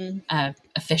their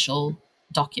official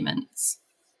documents.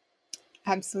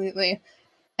 Absolutely.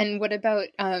 And what about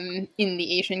in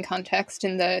the Asian context,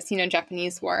 in the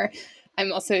Sino-Japanese War?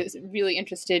 I'm also really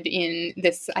interested in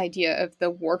this idea of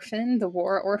the warfin, the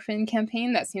war orphan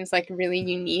campaign. That seems like a really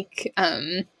unique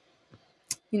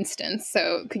instance.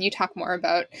 So could you talk more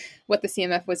about what the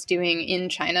CMF was doing in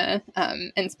China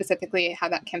and specifically how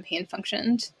that campaign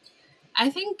functioned? I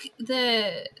think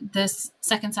the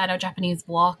Second Sino-Japanese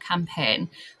War campaign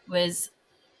was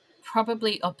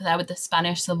probably up there with the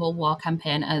Spanish Civil War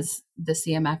campaign as the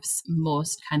CMF's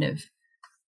most kind of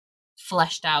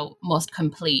fleshed out, most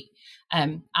complete,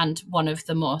 and one of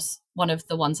the ones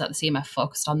that the CMF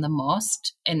focused on the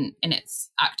most in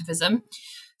its activism.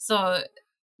 So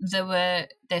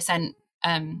they sent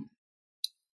CMF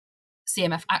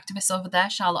activists over there.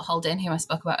 Charlotte Haldane, who I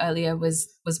spoke about earlier, was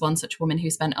one such woman who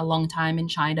spent a long time in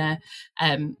China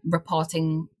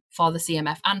reporting for the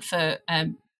CMF and for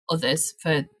others,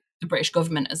 for the British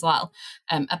government as well,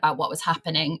 about what was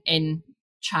happening in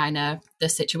China, the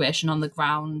situation on the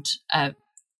ground,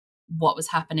 what was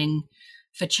happening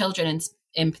for children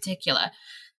in particular.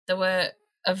 There were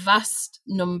a vast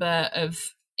number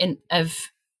of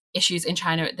issues in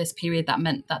China at this period that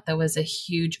meant that there was a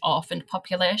huge orphaned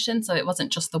population. So it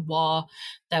wasn't just the war,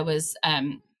 there was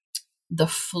the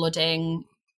flooding.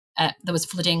 There was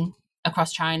flooding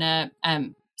across China,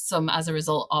 some as a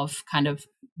result of kind of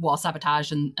war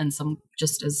sabotage and some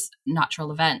just as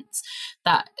natural events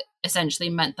that essentially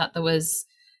meant that there was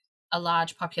a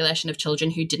large population of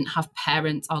children who didn't have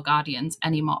parents or guardians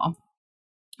anymore,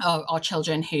 or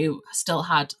children who still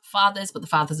had fathers, but the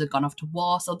fathers had gone off to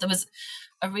war. So there was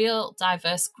a real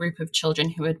diverse group of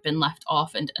children who had been left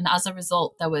orphaned. And as a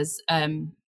result, there was a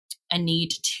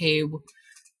need to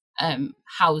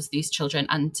house these children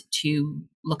and to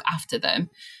look after them.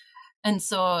 And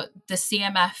so the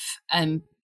CMF,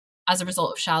 as a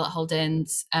result of Charlotte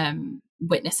Haldane's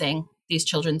witnessing these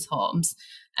children's homes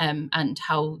and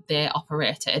how they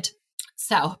operated,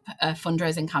 set up a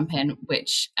fundraising campaign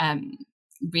which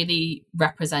really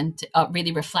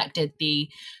reflected the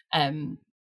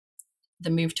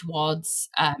move towards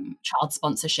child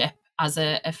sponsorship as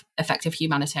an effective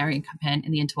humanitarian campaign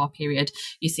in the interwar period.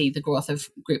 You see the growth of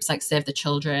groups like Save the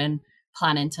Children,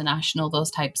 Plan International,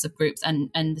 those types of groups, and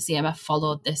the CMF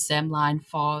followed this same line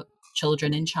for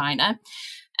children in China.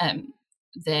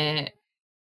 They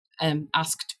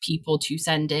asked people to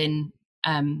send in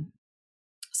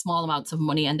small amounts of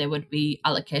money, and they would be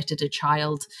allocated a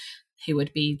child who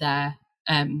would be their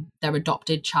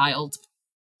adopted child.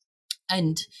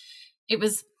 And it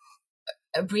was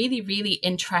a really, really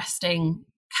interesting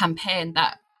campaign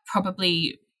that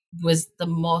probably was the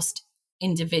most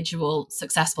individual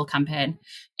successful campaign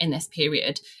in this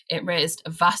period. It raised a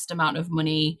vast amount of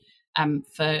money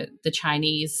for the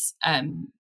Chinese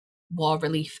war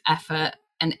relief effort,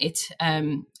 and it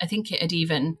I think it had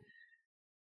even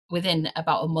within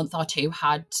about a month or two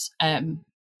had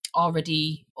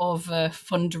already over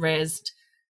fundraised,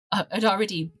 had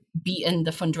already beaten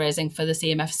the fundraising for the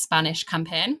CMF Spanish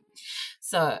campaign.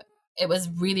 So it was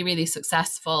really, really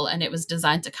successful, and it was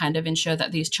designed to kind of ensure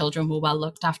that these children were well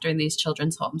looked after in these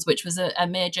children's homes, which was a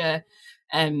major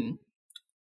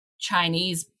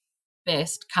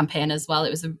Chinese-based campaign as well.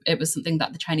 It was something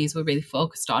that the Chinese were really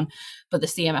focused on, but the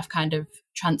CMF kind of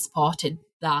transported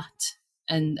that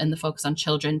and the focus on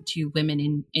children to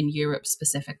women in Europe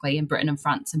specifically, in Britain and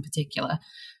France in particular.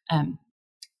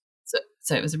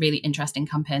 So it was a really interesting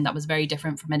campaign that was very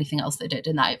different from anything else they did,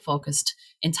 in that it focused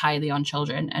entirely on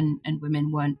children, and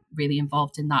women weren't really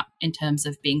involved in that in terms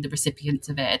of being the recipients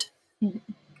of aid. Mm-hmm.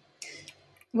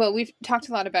 Well, we've talked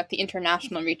a lot about the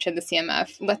international reach of the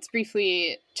CMF. Let's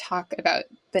briefly talk about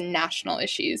the national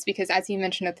issues, because as you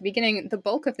mentioned at the beginning, the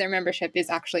bulk of their membership is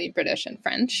actually British and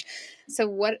French. So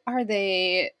what are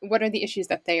the issues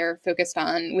that they are focused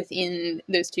on within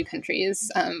those two countries?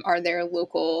 Are there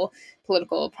local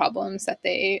political problems that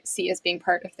they see as being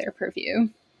part of their purview?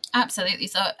 Absolutely.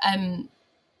 So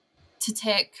to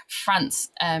take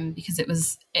France,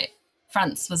 because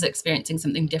France was experiencing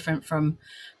something different from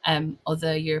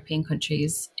other European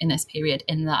countries in this period,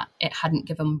 in that it hadn't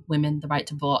given women the right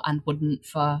to vote and wouldn't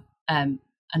for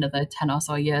another 10 or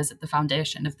so years at the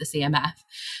foundation of the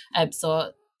CMF.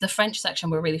 So the French section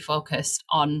were really focused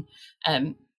on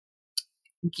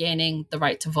gaining the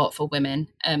right to vote for women.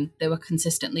 They were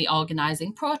consistently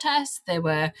organising protests. They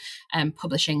were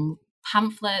publishing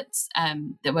pamphlets.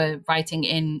 They were writing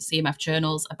in CMF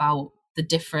journals about the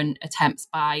different attempts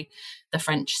by the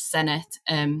French Senate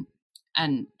and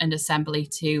Assembly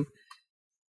to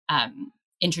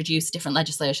introduce different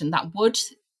legislation that would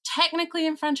technically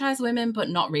enfranchise women, but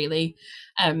not really,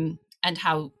 and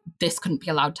how this couldn't be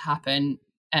allowed to happen,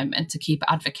 and to keep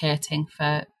advocating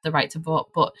for the right to vote.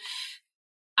 But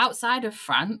outside of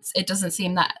France, it doesn't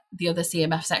seem that the other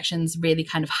CMF sections really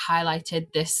kind of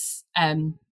highlighted this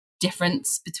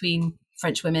difference between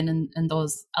French women and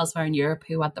those elsewhere in Europe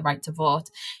who had the right to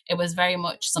vote. It was very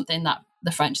much something that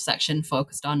the French section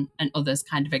focused on and others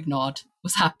kind of ignored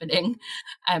was happening.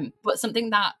 But something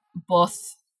that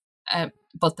both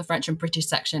the French and British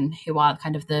section, who are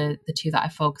kind of the two that I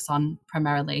focus on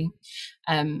primarily,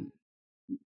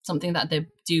 something that they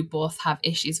do both have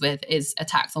issues with is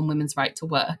attacks on women's right to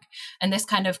work. And this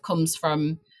kind of comes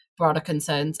from broader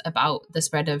concerns about the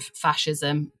spread of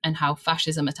fascism and how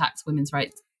fascism attacks women's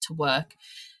right to work.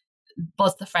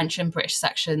 Both the French and British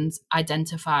sections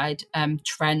identified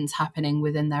trends happening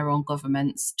within their own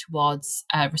governments towards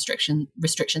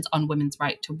restrictions on women's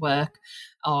right to work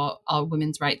or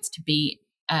women's rights to be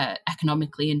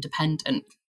economically independent.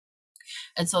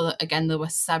 And so, again, there were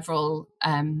several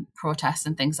protests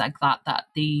and things like that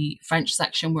the French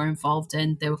section were involved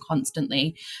in. They were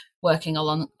constantly working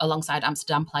alongside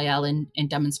Amsterdam Playel in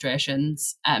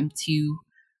demonstrations to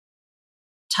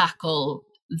tackle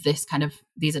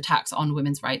these attacks on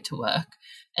women's right to work.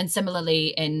 And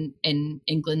similarly in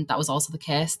England, that was also the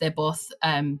case. They both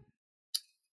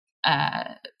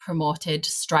promoted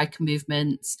strike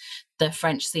movements. The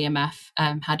French CMF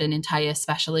had an entire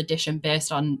special edition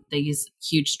based on these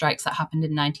huge strikes that happened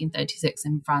in 1936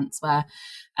 in France, where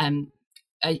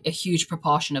a huge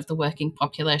proportion of the working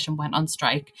population went on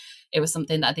strike. It was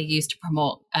something that they used to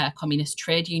promote communist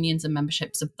trade unions and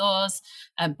memberships of those.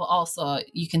 But also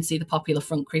you can see the Popular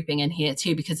Front creeping in here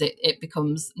too, because it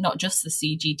becomes not just the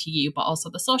CGTU, but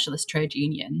also the socialist trade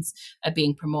unions are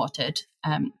being promoted.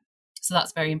 So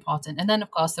that's very important. And then, of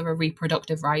course, there were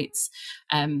reproductive rights,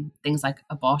 things like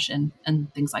abortion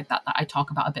and things like that I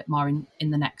talk about a bit more in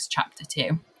the next chapter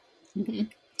too. Mm-hmm.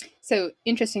 So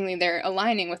interestingly, they're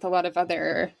aligning with a lot of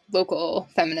other local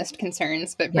feminist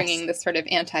concerns, but bringing this sort of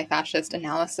anti-fascist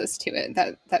analysis to it.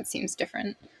 That seems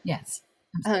different. Yes.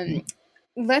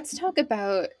 Let's talk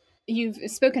about, you've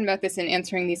spoken about this in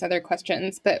answering these other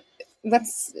questions, but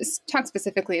let's talk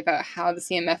specifically about how the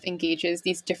CMF engages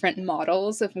these different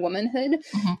models of womanhood.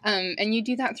 Mm-hmm. And you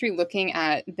do that through looking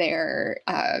at their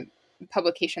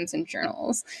publications and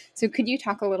journals. So could you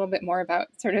talk a little bit more about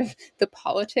sort of the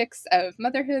politics of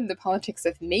motherhood, the politics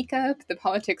of makeup, the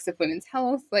politics of women's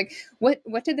health? Like what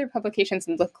did their publications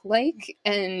look like,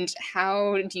 and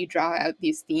how do you draw out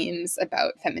these themes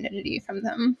about femininity from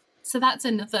them? So that's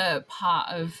another part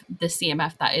of the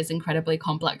CMF that is incredibly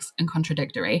complex and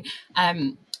contradictory.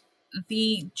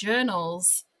 The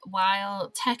journals,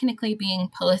 while technically being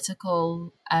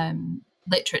political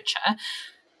literature,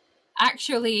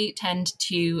 actually tend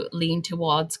to lean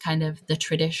towards kind of the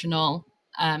traditional,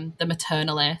 the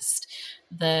maternalist,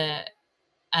 the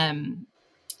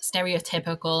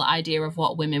stereotypical idea of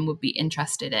what women would be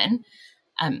interested in.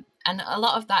 And a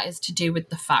lot of that is to do with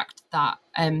the fact that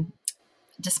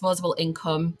disposable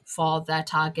income for their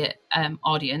target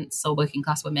audience, so working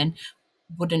class women,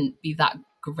 wouldn't be that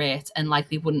great and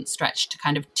likely wouldn't stretch to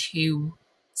kind of two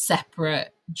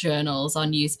separate journals or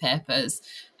newspapers.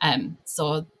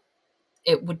 So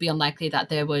it would be unlikely that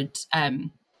they would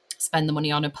spend the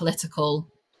money on a political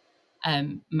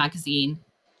magazine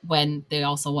when they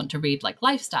also want to read like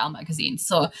lifestyle magazines.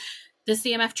 So the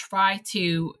CMF try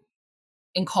to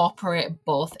incorporate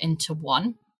both into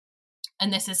one.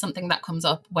 And this is something that comes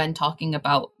up when talking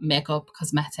about makeup,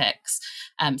 cosmetics,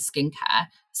 skincare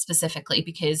specifically,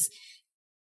 because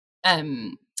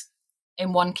in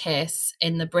one case,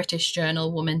 in the British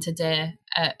journal Woman Today,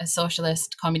 a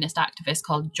socialist communist activist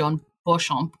called Joan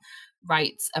Beauchamp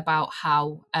writes about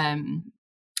how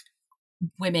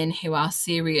women who are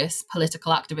serious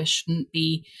political activists shouldn't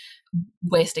be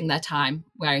wasting their time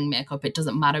wearing makeup. It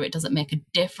doesn't matter. It doesn't make a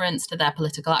difference to their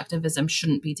political activism,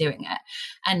 shouldn't be doing it.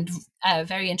 And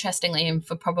very interestingly, and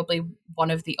for probably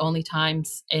one of the only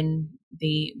times in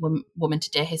the Woman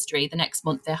Today history, the next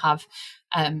month they have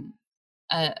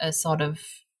a sort of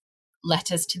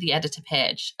letters to the editor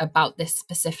page about this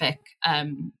specific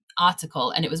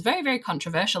article, and it was very, very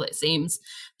controversial. It seems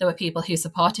there were people who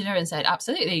supported her and said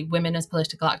absolutely women as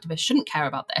political activists shouldn't care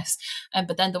about this,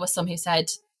 but then there were some who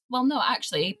said, well, no,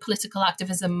 actually political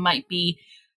activism might be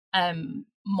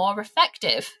more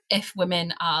effective if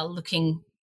women are looking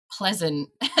pleasant,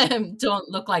 don't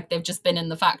look like they've just been in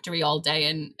the factory all day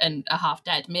and are half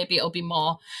dead. Maybe it'll be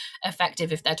more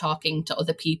effective if they're talking to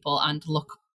other people and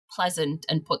look pleasant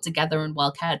and put together and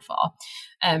well cared for.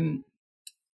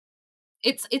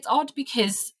 It's odd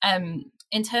because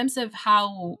in terms of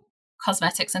how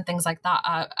cosmetics and things like that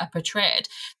are portrayed,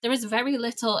 there is very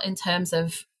little in terms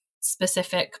of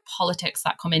specific politics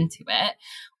that come into it.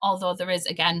 Although there is,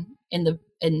 again, in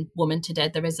Woman Today,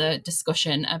 there is a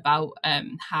discussion about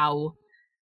how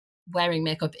wearing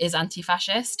makeup is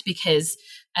anti-fascist because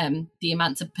the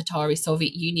emancipatory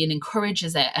Soviet Union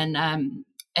encourages it and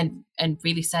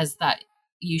really says that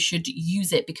you should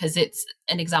use it because it's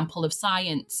an example of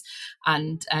science,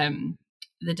 and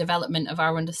the development of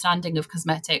our understanding of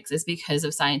cosmetics is because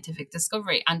of scientific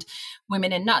discovery. And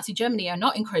women in Nazi Germany are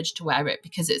not encouraged to wear it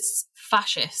because it's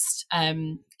fascist.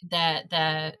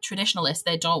 They're traditionalists.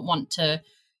 They don't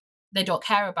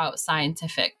care about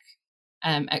scientific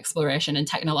exploration and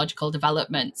technological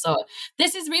development. So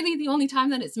this is really the only time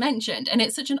that it's mentioned. And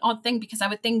it's such an odd thing because I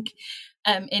would think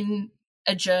in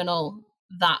a journal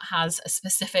that has a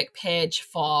specific page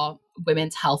for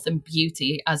women's health and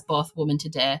beauty, as both Woman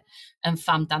Today and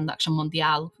Femmes d'Action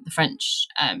Mondial, the French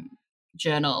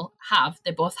journal, have.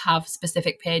 They both have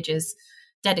specific pages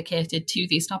dedicated to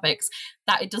these topics,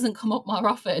 that it doesn't come up more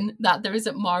often, that there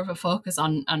isn't more of a focus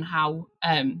on how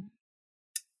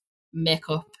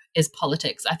makeup is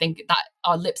politics. I think that,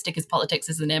 or lipstick is politics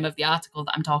is the name of the article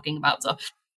that I'm talking about. So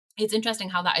it's interesting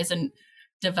how that isn't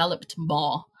developed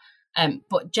more.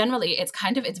 But generally, it's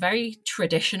very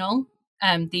traditional.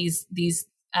 These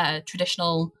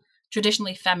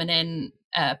traditionally feminine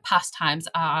pastimes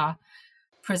are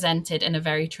presented in a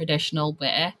very traditional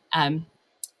way.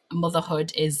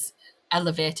 Motherhood is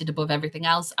elevated above everything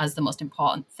else as the most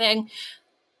important thing.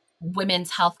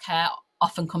 Women's healthcare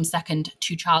often comes second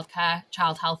to child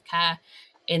healthcare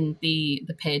in the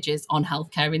pages on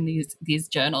healthcare in these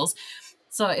journals.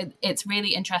 So it's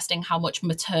really interesting how much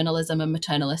maternalism and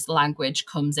maternalist language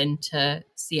comes into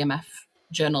CMF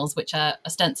journals, which are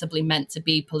ostensibly meant to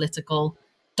be political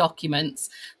documents.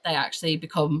 They actually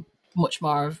become much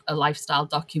more of a lifestyle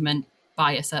document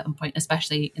by a certain point,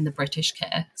 especially in the British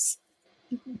case.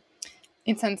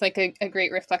 It sounds like a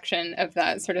great reflection of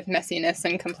that sort of messiness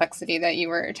and complexity that you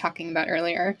were talking about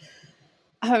earlier.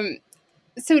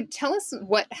 So tell us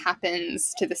what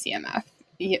happens to the CMF.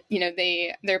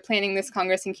 They're planning this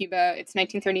Congress in Cuba. It's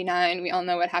 1939. We all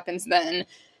know what happens then.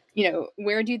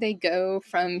 Where do they go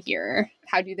from here?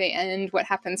 How do they end? What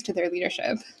happens to their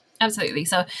leadership? Absolutely.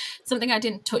 So something I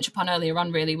didn't touch upon earlier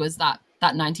on really was that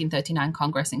 1939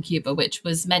 Congress in Cuba, which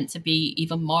was meant to be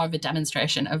even more of a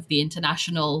demonstration of the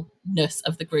internationalness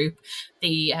of the group.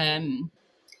 The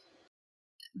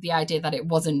idea that it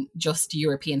wasn't just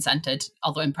European-centered,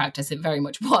 although in practice it very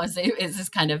much was. It's this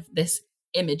kind of this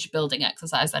image-building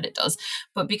exercise that it does.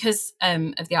 But because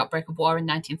of the outbreak of war in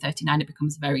 1939, it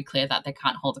becomes very clear that they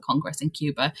can't hold a Congress in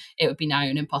Cuba. It would be now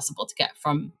impossible to get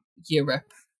from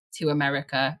Europe to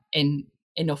America in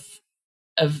enough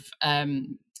of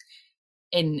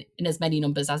in as many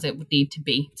numbers as it would need to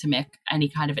be to make any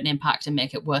kind of an impact and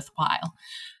make it worthwhile.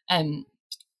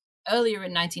 Earlier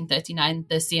in 1939,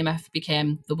 the CMF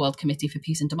became the World Committee for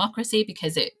Peace and Democracy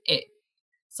because it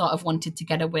sort of wanted to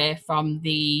get away from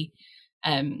the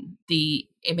the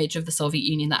image of the Soviet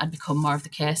Union that had become more of the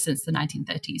case since the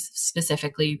 1930s,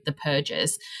 specifically the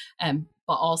purges.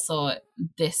 But also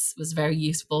this was very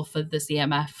useful for the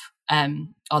CMF,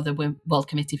 or the World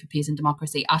Committee for Peace and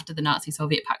Democracy after the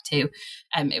Nazi-Soviet Pact too.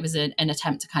 It was an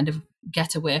attempt to kind of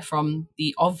get away from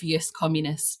the obvious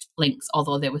communist links,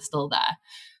 although they were still there.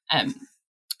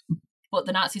 But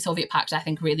the Nazi-Soviet Pact, I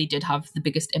think, really did have the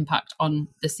biggest impact on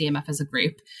the CMF as a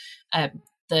group.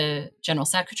 The General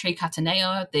Secretary,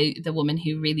 Cataneo, the woman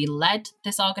who really led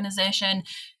this organization,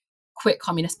 quit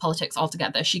communist politics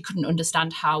altogether. She couldn't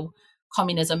understand how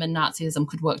communism and Nazism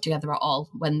could work together at all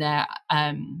when they're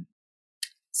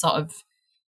sort of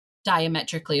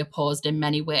diametrically opposed in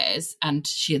many ways. And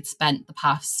she had spent the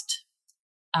past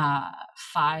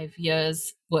 5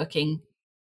 years working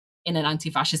in an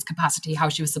anti-fascist capacity, how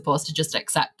she was supposed to just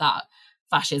accept that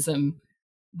fascism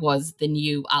was the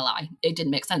new ally. It didn't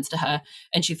make sense to her,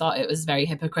 and she thought it was very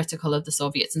hypocritical of the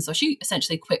Soviets. And so she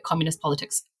essentially quit communist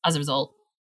politics as a result.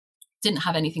 Didn't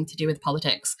have anything to do with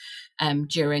politics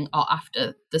during or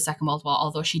after the Second World War,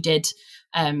 although she did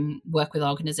work with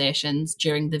organizations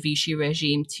during the Vichy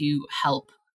regime to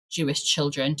help Jewish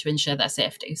children to ensure their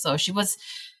safety. So she was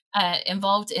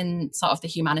involved in sort of the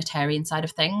humanitarian side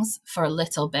of things for a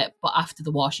little bit, but after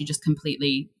the war, she just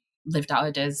completely lived out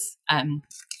her days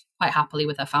quite happily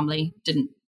with her family,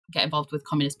 didn't get involved with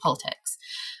communist politics.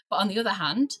 But on the other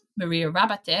hand, Maria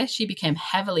Rabate, she became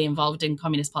heavily involved in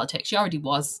communist politics. She already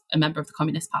was a member of the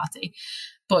Communist Party,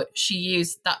 but she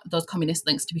used those communist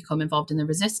links to become involved in the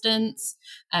resistance.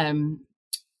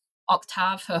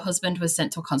 Octave, her husband, was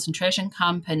sent to a concentration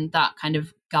camp, and that kind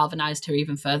of galvanized her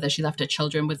even further. She left her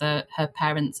children with her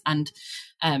parents and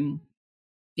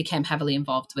became heavily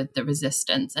involved with the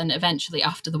resistance. And eventually,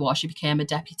 after the war, she became a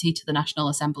deputy to the National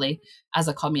Assembly as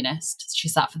a communist. She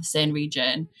sat for the Seine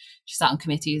region. She sat on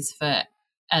committees for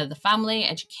the family,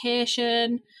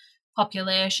 education,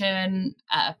 population,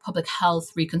 public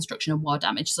health, reconstruction and war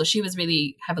damage. So she was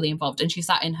really heavily involved, and she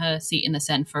sat in her seat in the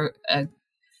Seine for a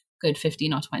good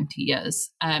 15 or 20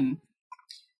 years.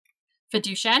 For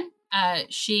Duchenne,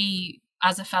 she,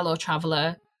 as a fellow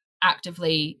traveller,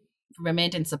 actively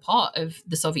remained in support of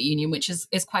the Soviet Union, which is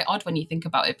quite odd when you think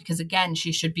about it, because again,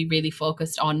 she should be really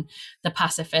focused on the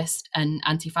pacifist and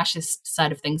anti-fascist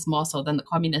side of things more so than the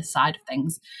communist side of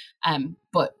things.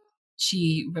 But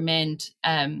she remained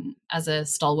as a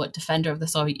stalwart defender of the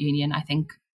Soviet Union, I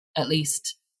think, at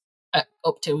least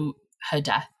up to her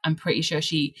death. I'm pretty sure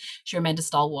she remained a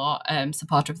stalwart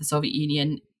supporter of the Soviet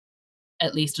Union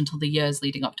at least until the years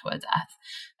leading up to her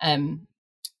death.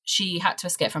 She had to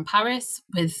escape from Paris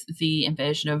with the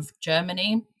invasion of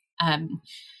Germany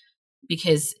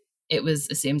because it was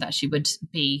assumed that she would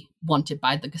be wanted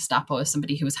by the Gestapo as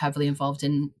somebody who was heavily involved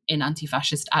in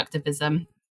anti-fascist activism.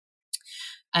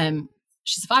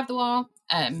 She survived the war,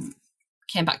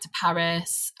 came back to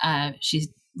Paris. She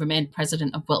remained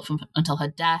president of WILF until her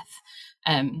death.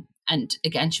 And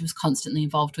again, she was constantly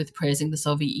involved with praising the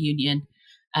Soviet Union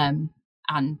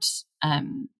and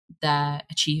their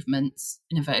achievements,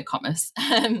 in inverted commas,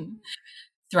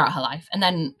 throughout her life. And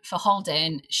then for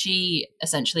Haldane, she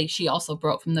also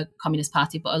broke from the Communist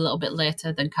Party, but a little bit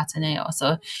later than Cataneo.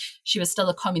 So she was still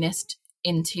a communist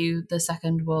into the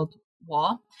Second World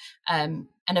War. And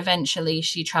eventually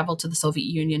she travelled to the Soviet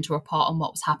Union to report on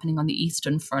what was happening on the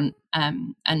Eastern Front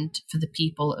and for the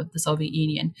people of the Soviet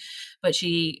Union. But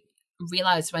she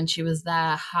realised when she was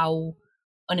there how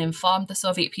uninformed the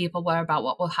Soviet people were about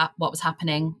what was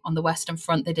happening on the Western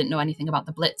Front. They didn't know anything about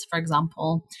the Blitz, for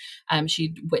example.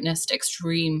 She'd witnessed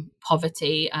extreme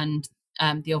poverty and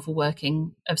the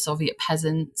overworking of Soviet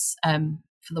peasants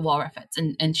for the war efforts.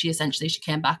 And she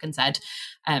came back and said,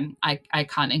 I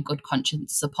can't in good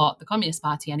conscience support the Communist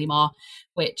Party anymore,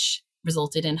 which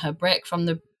resulted in her break from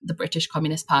the British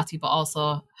Communist Party, but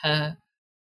also her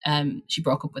she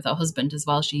broke up with her husband as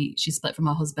well. She split from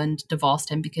her husband, divorced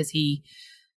him because he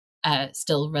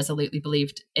still resolutely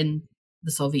believed in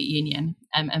the Soviet Union.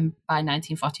 And by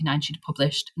 1949, she'd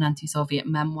published an anti-Soviet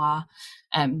memoir,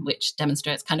 which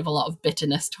demonstrates kind of a lot of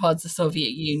bitterness towards the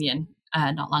Soviet Union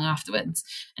not long afterwards.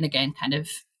 And again, kind of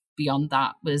beyond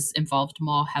that, was involved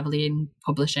more heavily in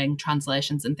publishing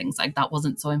translations and things like that,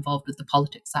 wasn't so involved with the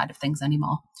politics side of things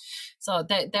anymore. So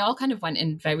they all kind of went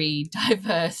in very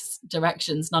diverse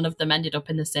directions. None of them ended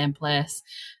up in the same place,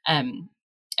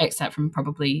 except from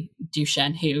probably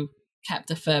Duchenne, who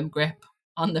kept a firm grip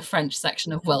on the French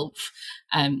section of WILF,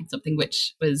 something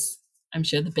which was, I'm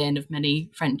sure, the bane of many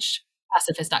French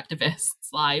pacifist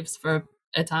activists' lives for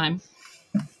a time.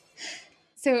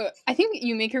 So I think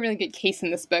you make a really good case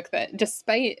in this book that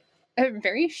despite a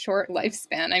very short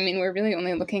lifespan. I mean, we're really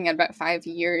only looking at about 5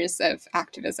 years of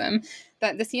activism.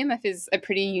 That the CMF is a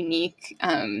pretty unique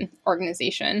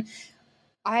organization.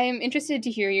 I'm interested to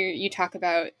hear you talk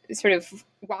about sort of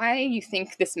why you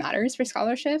think this matters for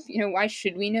scholarship. Why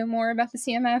should we know more about the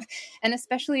CMF? And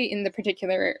especially in the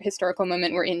particular historical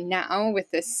moment we're in now with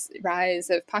this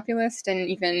rise of populist and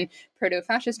even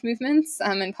proto-fascist movements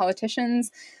and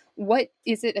politicians. What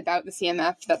is it about the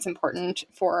CMF that's important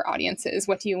for audiences?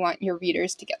 What do you want your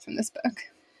readers to get from this book?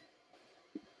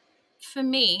 For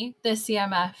me, the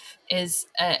CMF is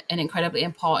an incredibly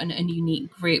important and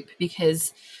unique group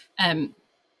because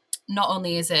not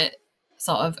only is it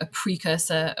sort of a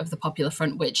precursor of the Popular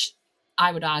Front, which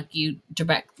I would argue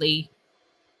directly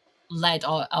led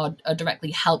or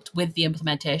directly helped with the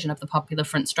implementation of the Popular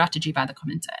Front strategy by the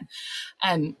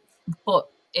Comité, but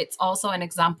it's also an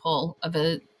example of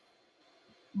a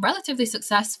relatively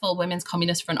successful women's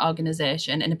communist front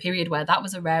organization in a period where that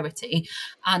was a rarity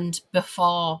and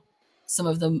before some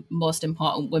of the most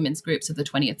important women's groups of the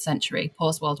 20th century,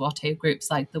 post-World War II groups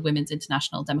like the Women's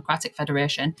International Democratic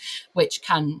Federation, which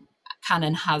can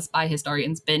and has by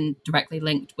historians been directly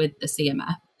linked with the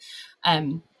CMF.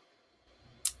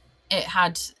 It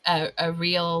had a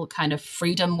real kind of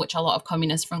freedom, which a lot of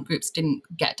communist front groups didn't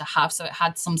get to have. So it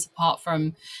had some support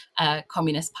from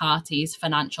communist parties,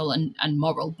 financial and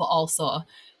moral, but also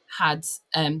had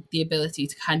the ability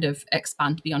to kind of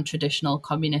expand beyond traditional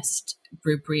communist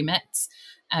group remits.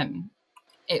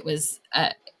 It was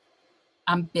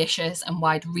ambitious and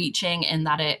wide-reaching in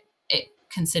that it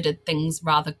considered things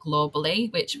rather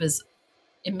globally, which was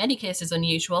in many cases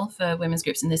unusual for women's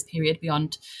groups in this period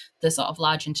beyond the sort of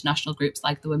large international groups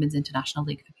like the Women's International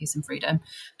League for Peace and Freedom.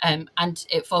 And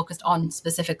it focused on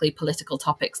specifically political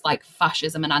topics like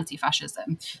fascism and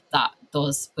anti-fascism that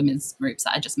those women's groups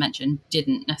that I just mentioned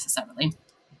didn't necessarily.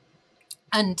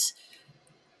 And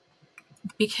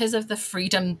because of the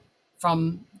freedom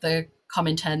from the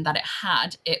Comintern that it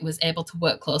had, it was able to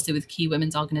work closely with key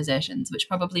women's organizations, which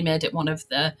probably made it one of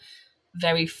the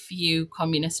very few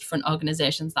communist front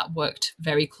organizations that worked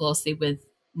very closely with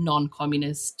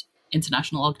non-communist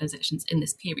international organizations in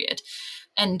this period.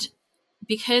 And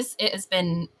because it has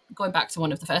been, going back to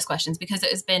one of the first questions, because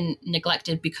it has been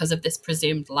neglected because of this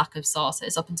presumed lack of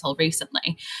sources up until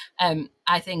recently,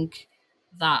 I think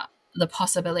that the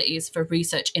possibilities for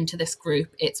research into this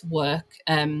group, its work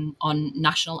on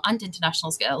national and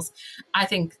international scales, I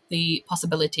think the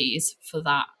possibilities for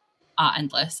that are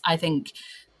endless. I think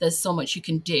there's so much you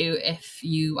can do if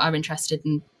you are interested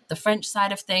in the French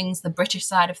side of things, the British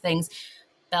side of things,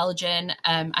 Belgian.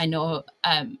 I know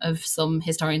of some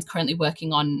historians currently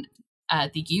working on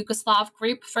the Yugoslav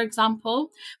group, for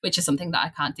example, which is something that I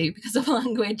can't do because of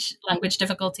language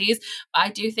difficulties. But I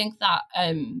do think that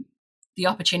the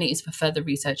opportunities for further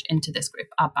research into this group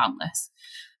are boundless.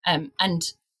 And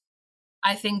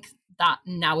I think that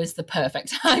now is the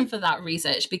perfect time for that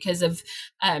research because of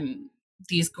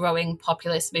these growing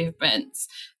populist movements,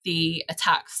 the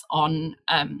attacks on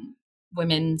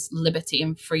women's liberty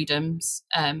and freedoms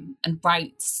and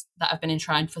rights that have been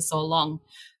enshrined for so long,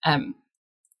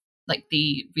 like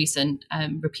the recent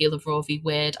repeal of Roe v.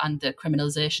 Wade and the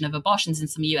criminalization of abortions in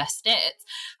some US states.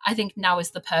 I think now is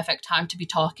the perfect time to be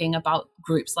talking about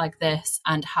groups like this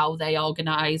and how they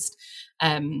organized,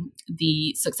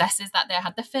 the successes that they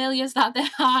had, the failures that they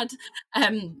had,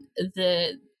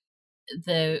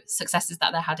 the successes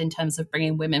that they had in terms of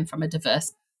bringing women from a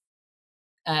diverse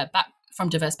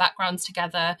diverse backgrounds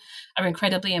together are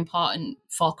incredibly important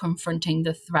for confronting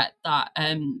the threat that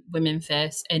women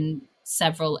face in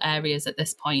several areas at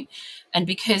this point. And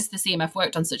because the CMF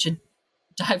worked on such a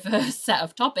diverse set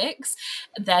of topics,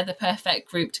 they're the perfect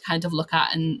group to kind of look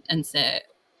at and say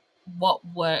what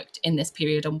worked in this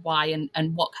period and why,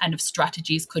 and what kind of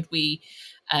strategies could we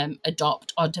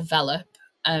adopt or develop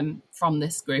from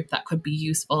this group that could be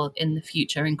useful in the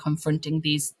future in confronting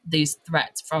these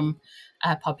threats from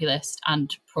populist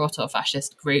and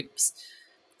proto-fascist groups.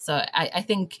 So I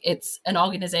think it's an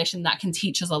organisation that can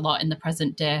teach us a lot in the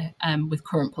present day with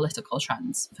current political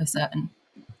trends, for certain.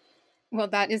 Well,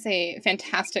 that is a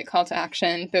fantastic call to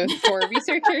action, both for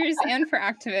researchers and for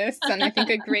activists, and I think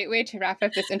a great way to wrap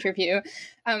up this interview.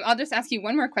 I'll just ask you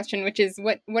one more question, which is,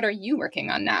 what are you working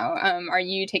on now? Are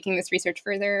you taking this research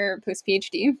further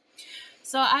post-PhD?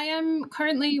 So I am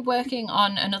currently working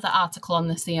on another article on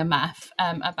the CMF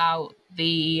about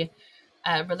the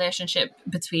relationship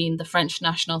between the French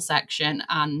national section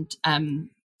and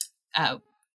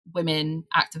women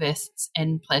activists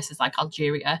in places like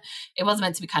Algeria. It was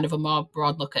meant to be kind of a more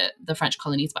broad look at the French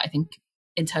colonies, but I think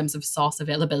in terms of source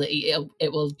availability,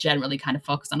 it will generally kind of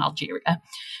focus on Algeria.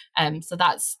 So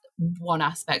that's one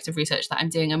aspect of research that I'm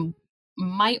doing and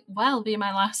might well be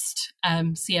my last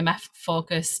CMF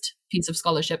focused piece of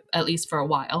scholarship, at least for a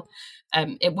while.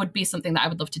 It would be something that I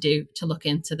would love to do, to look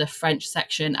into the French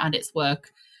section and its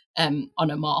work on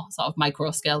a more sort of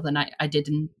micro scale than I did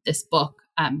in this book.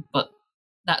 But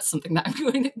that's something that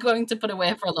I'm going to put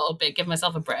away for a little bit, give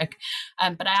myself a break.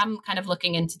 But I am kind of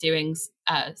looking into doing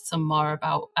some more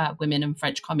about women and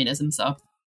French communism. So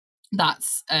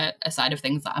that's a side of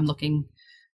things that I'm looking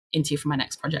into for my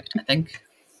next project, I think.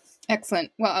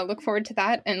 Excellent. Well, I'll look forward to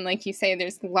that. And like you say,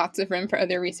 there's lots of room for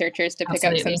other researchers to pick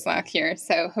up some slack here.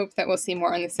 So hope that we'll see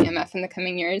more on the CMF in the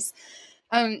coming years.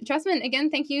 Jasmine, again,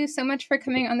 thank you so much for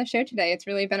coming on the show today. It's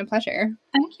really been a pleasure.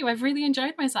 Thank you. I've really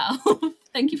enjoyed myself.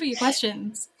 Thank you for your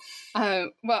questions.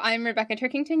 Well, I'm Rebecca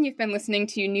Turkington. You've been listening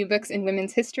to New Books in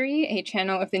Women's History, a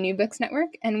channel of the New Books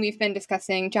Network, and we've been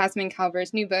discussing Jasmine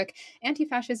Calver's new book,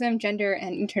 Anti-Fascism, Gender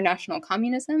and International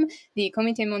Communism, the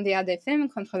Comité Mondial des Femmes,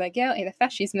 Contre la Guerre et le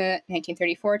Fascisme,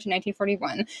 1934 to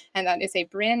 1941, and that is a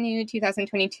brand new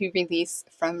 2022 release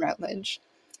from Routledge.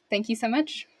 Thank you so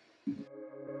much.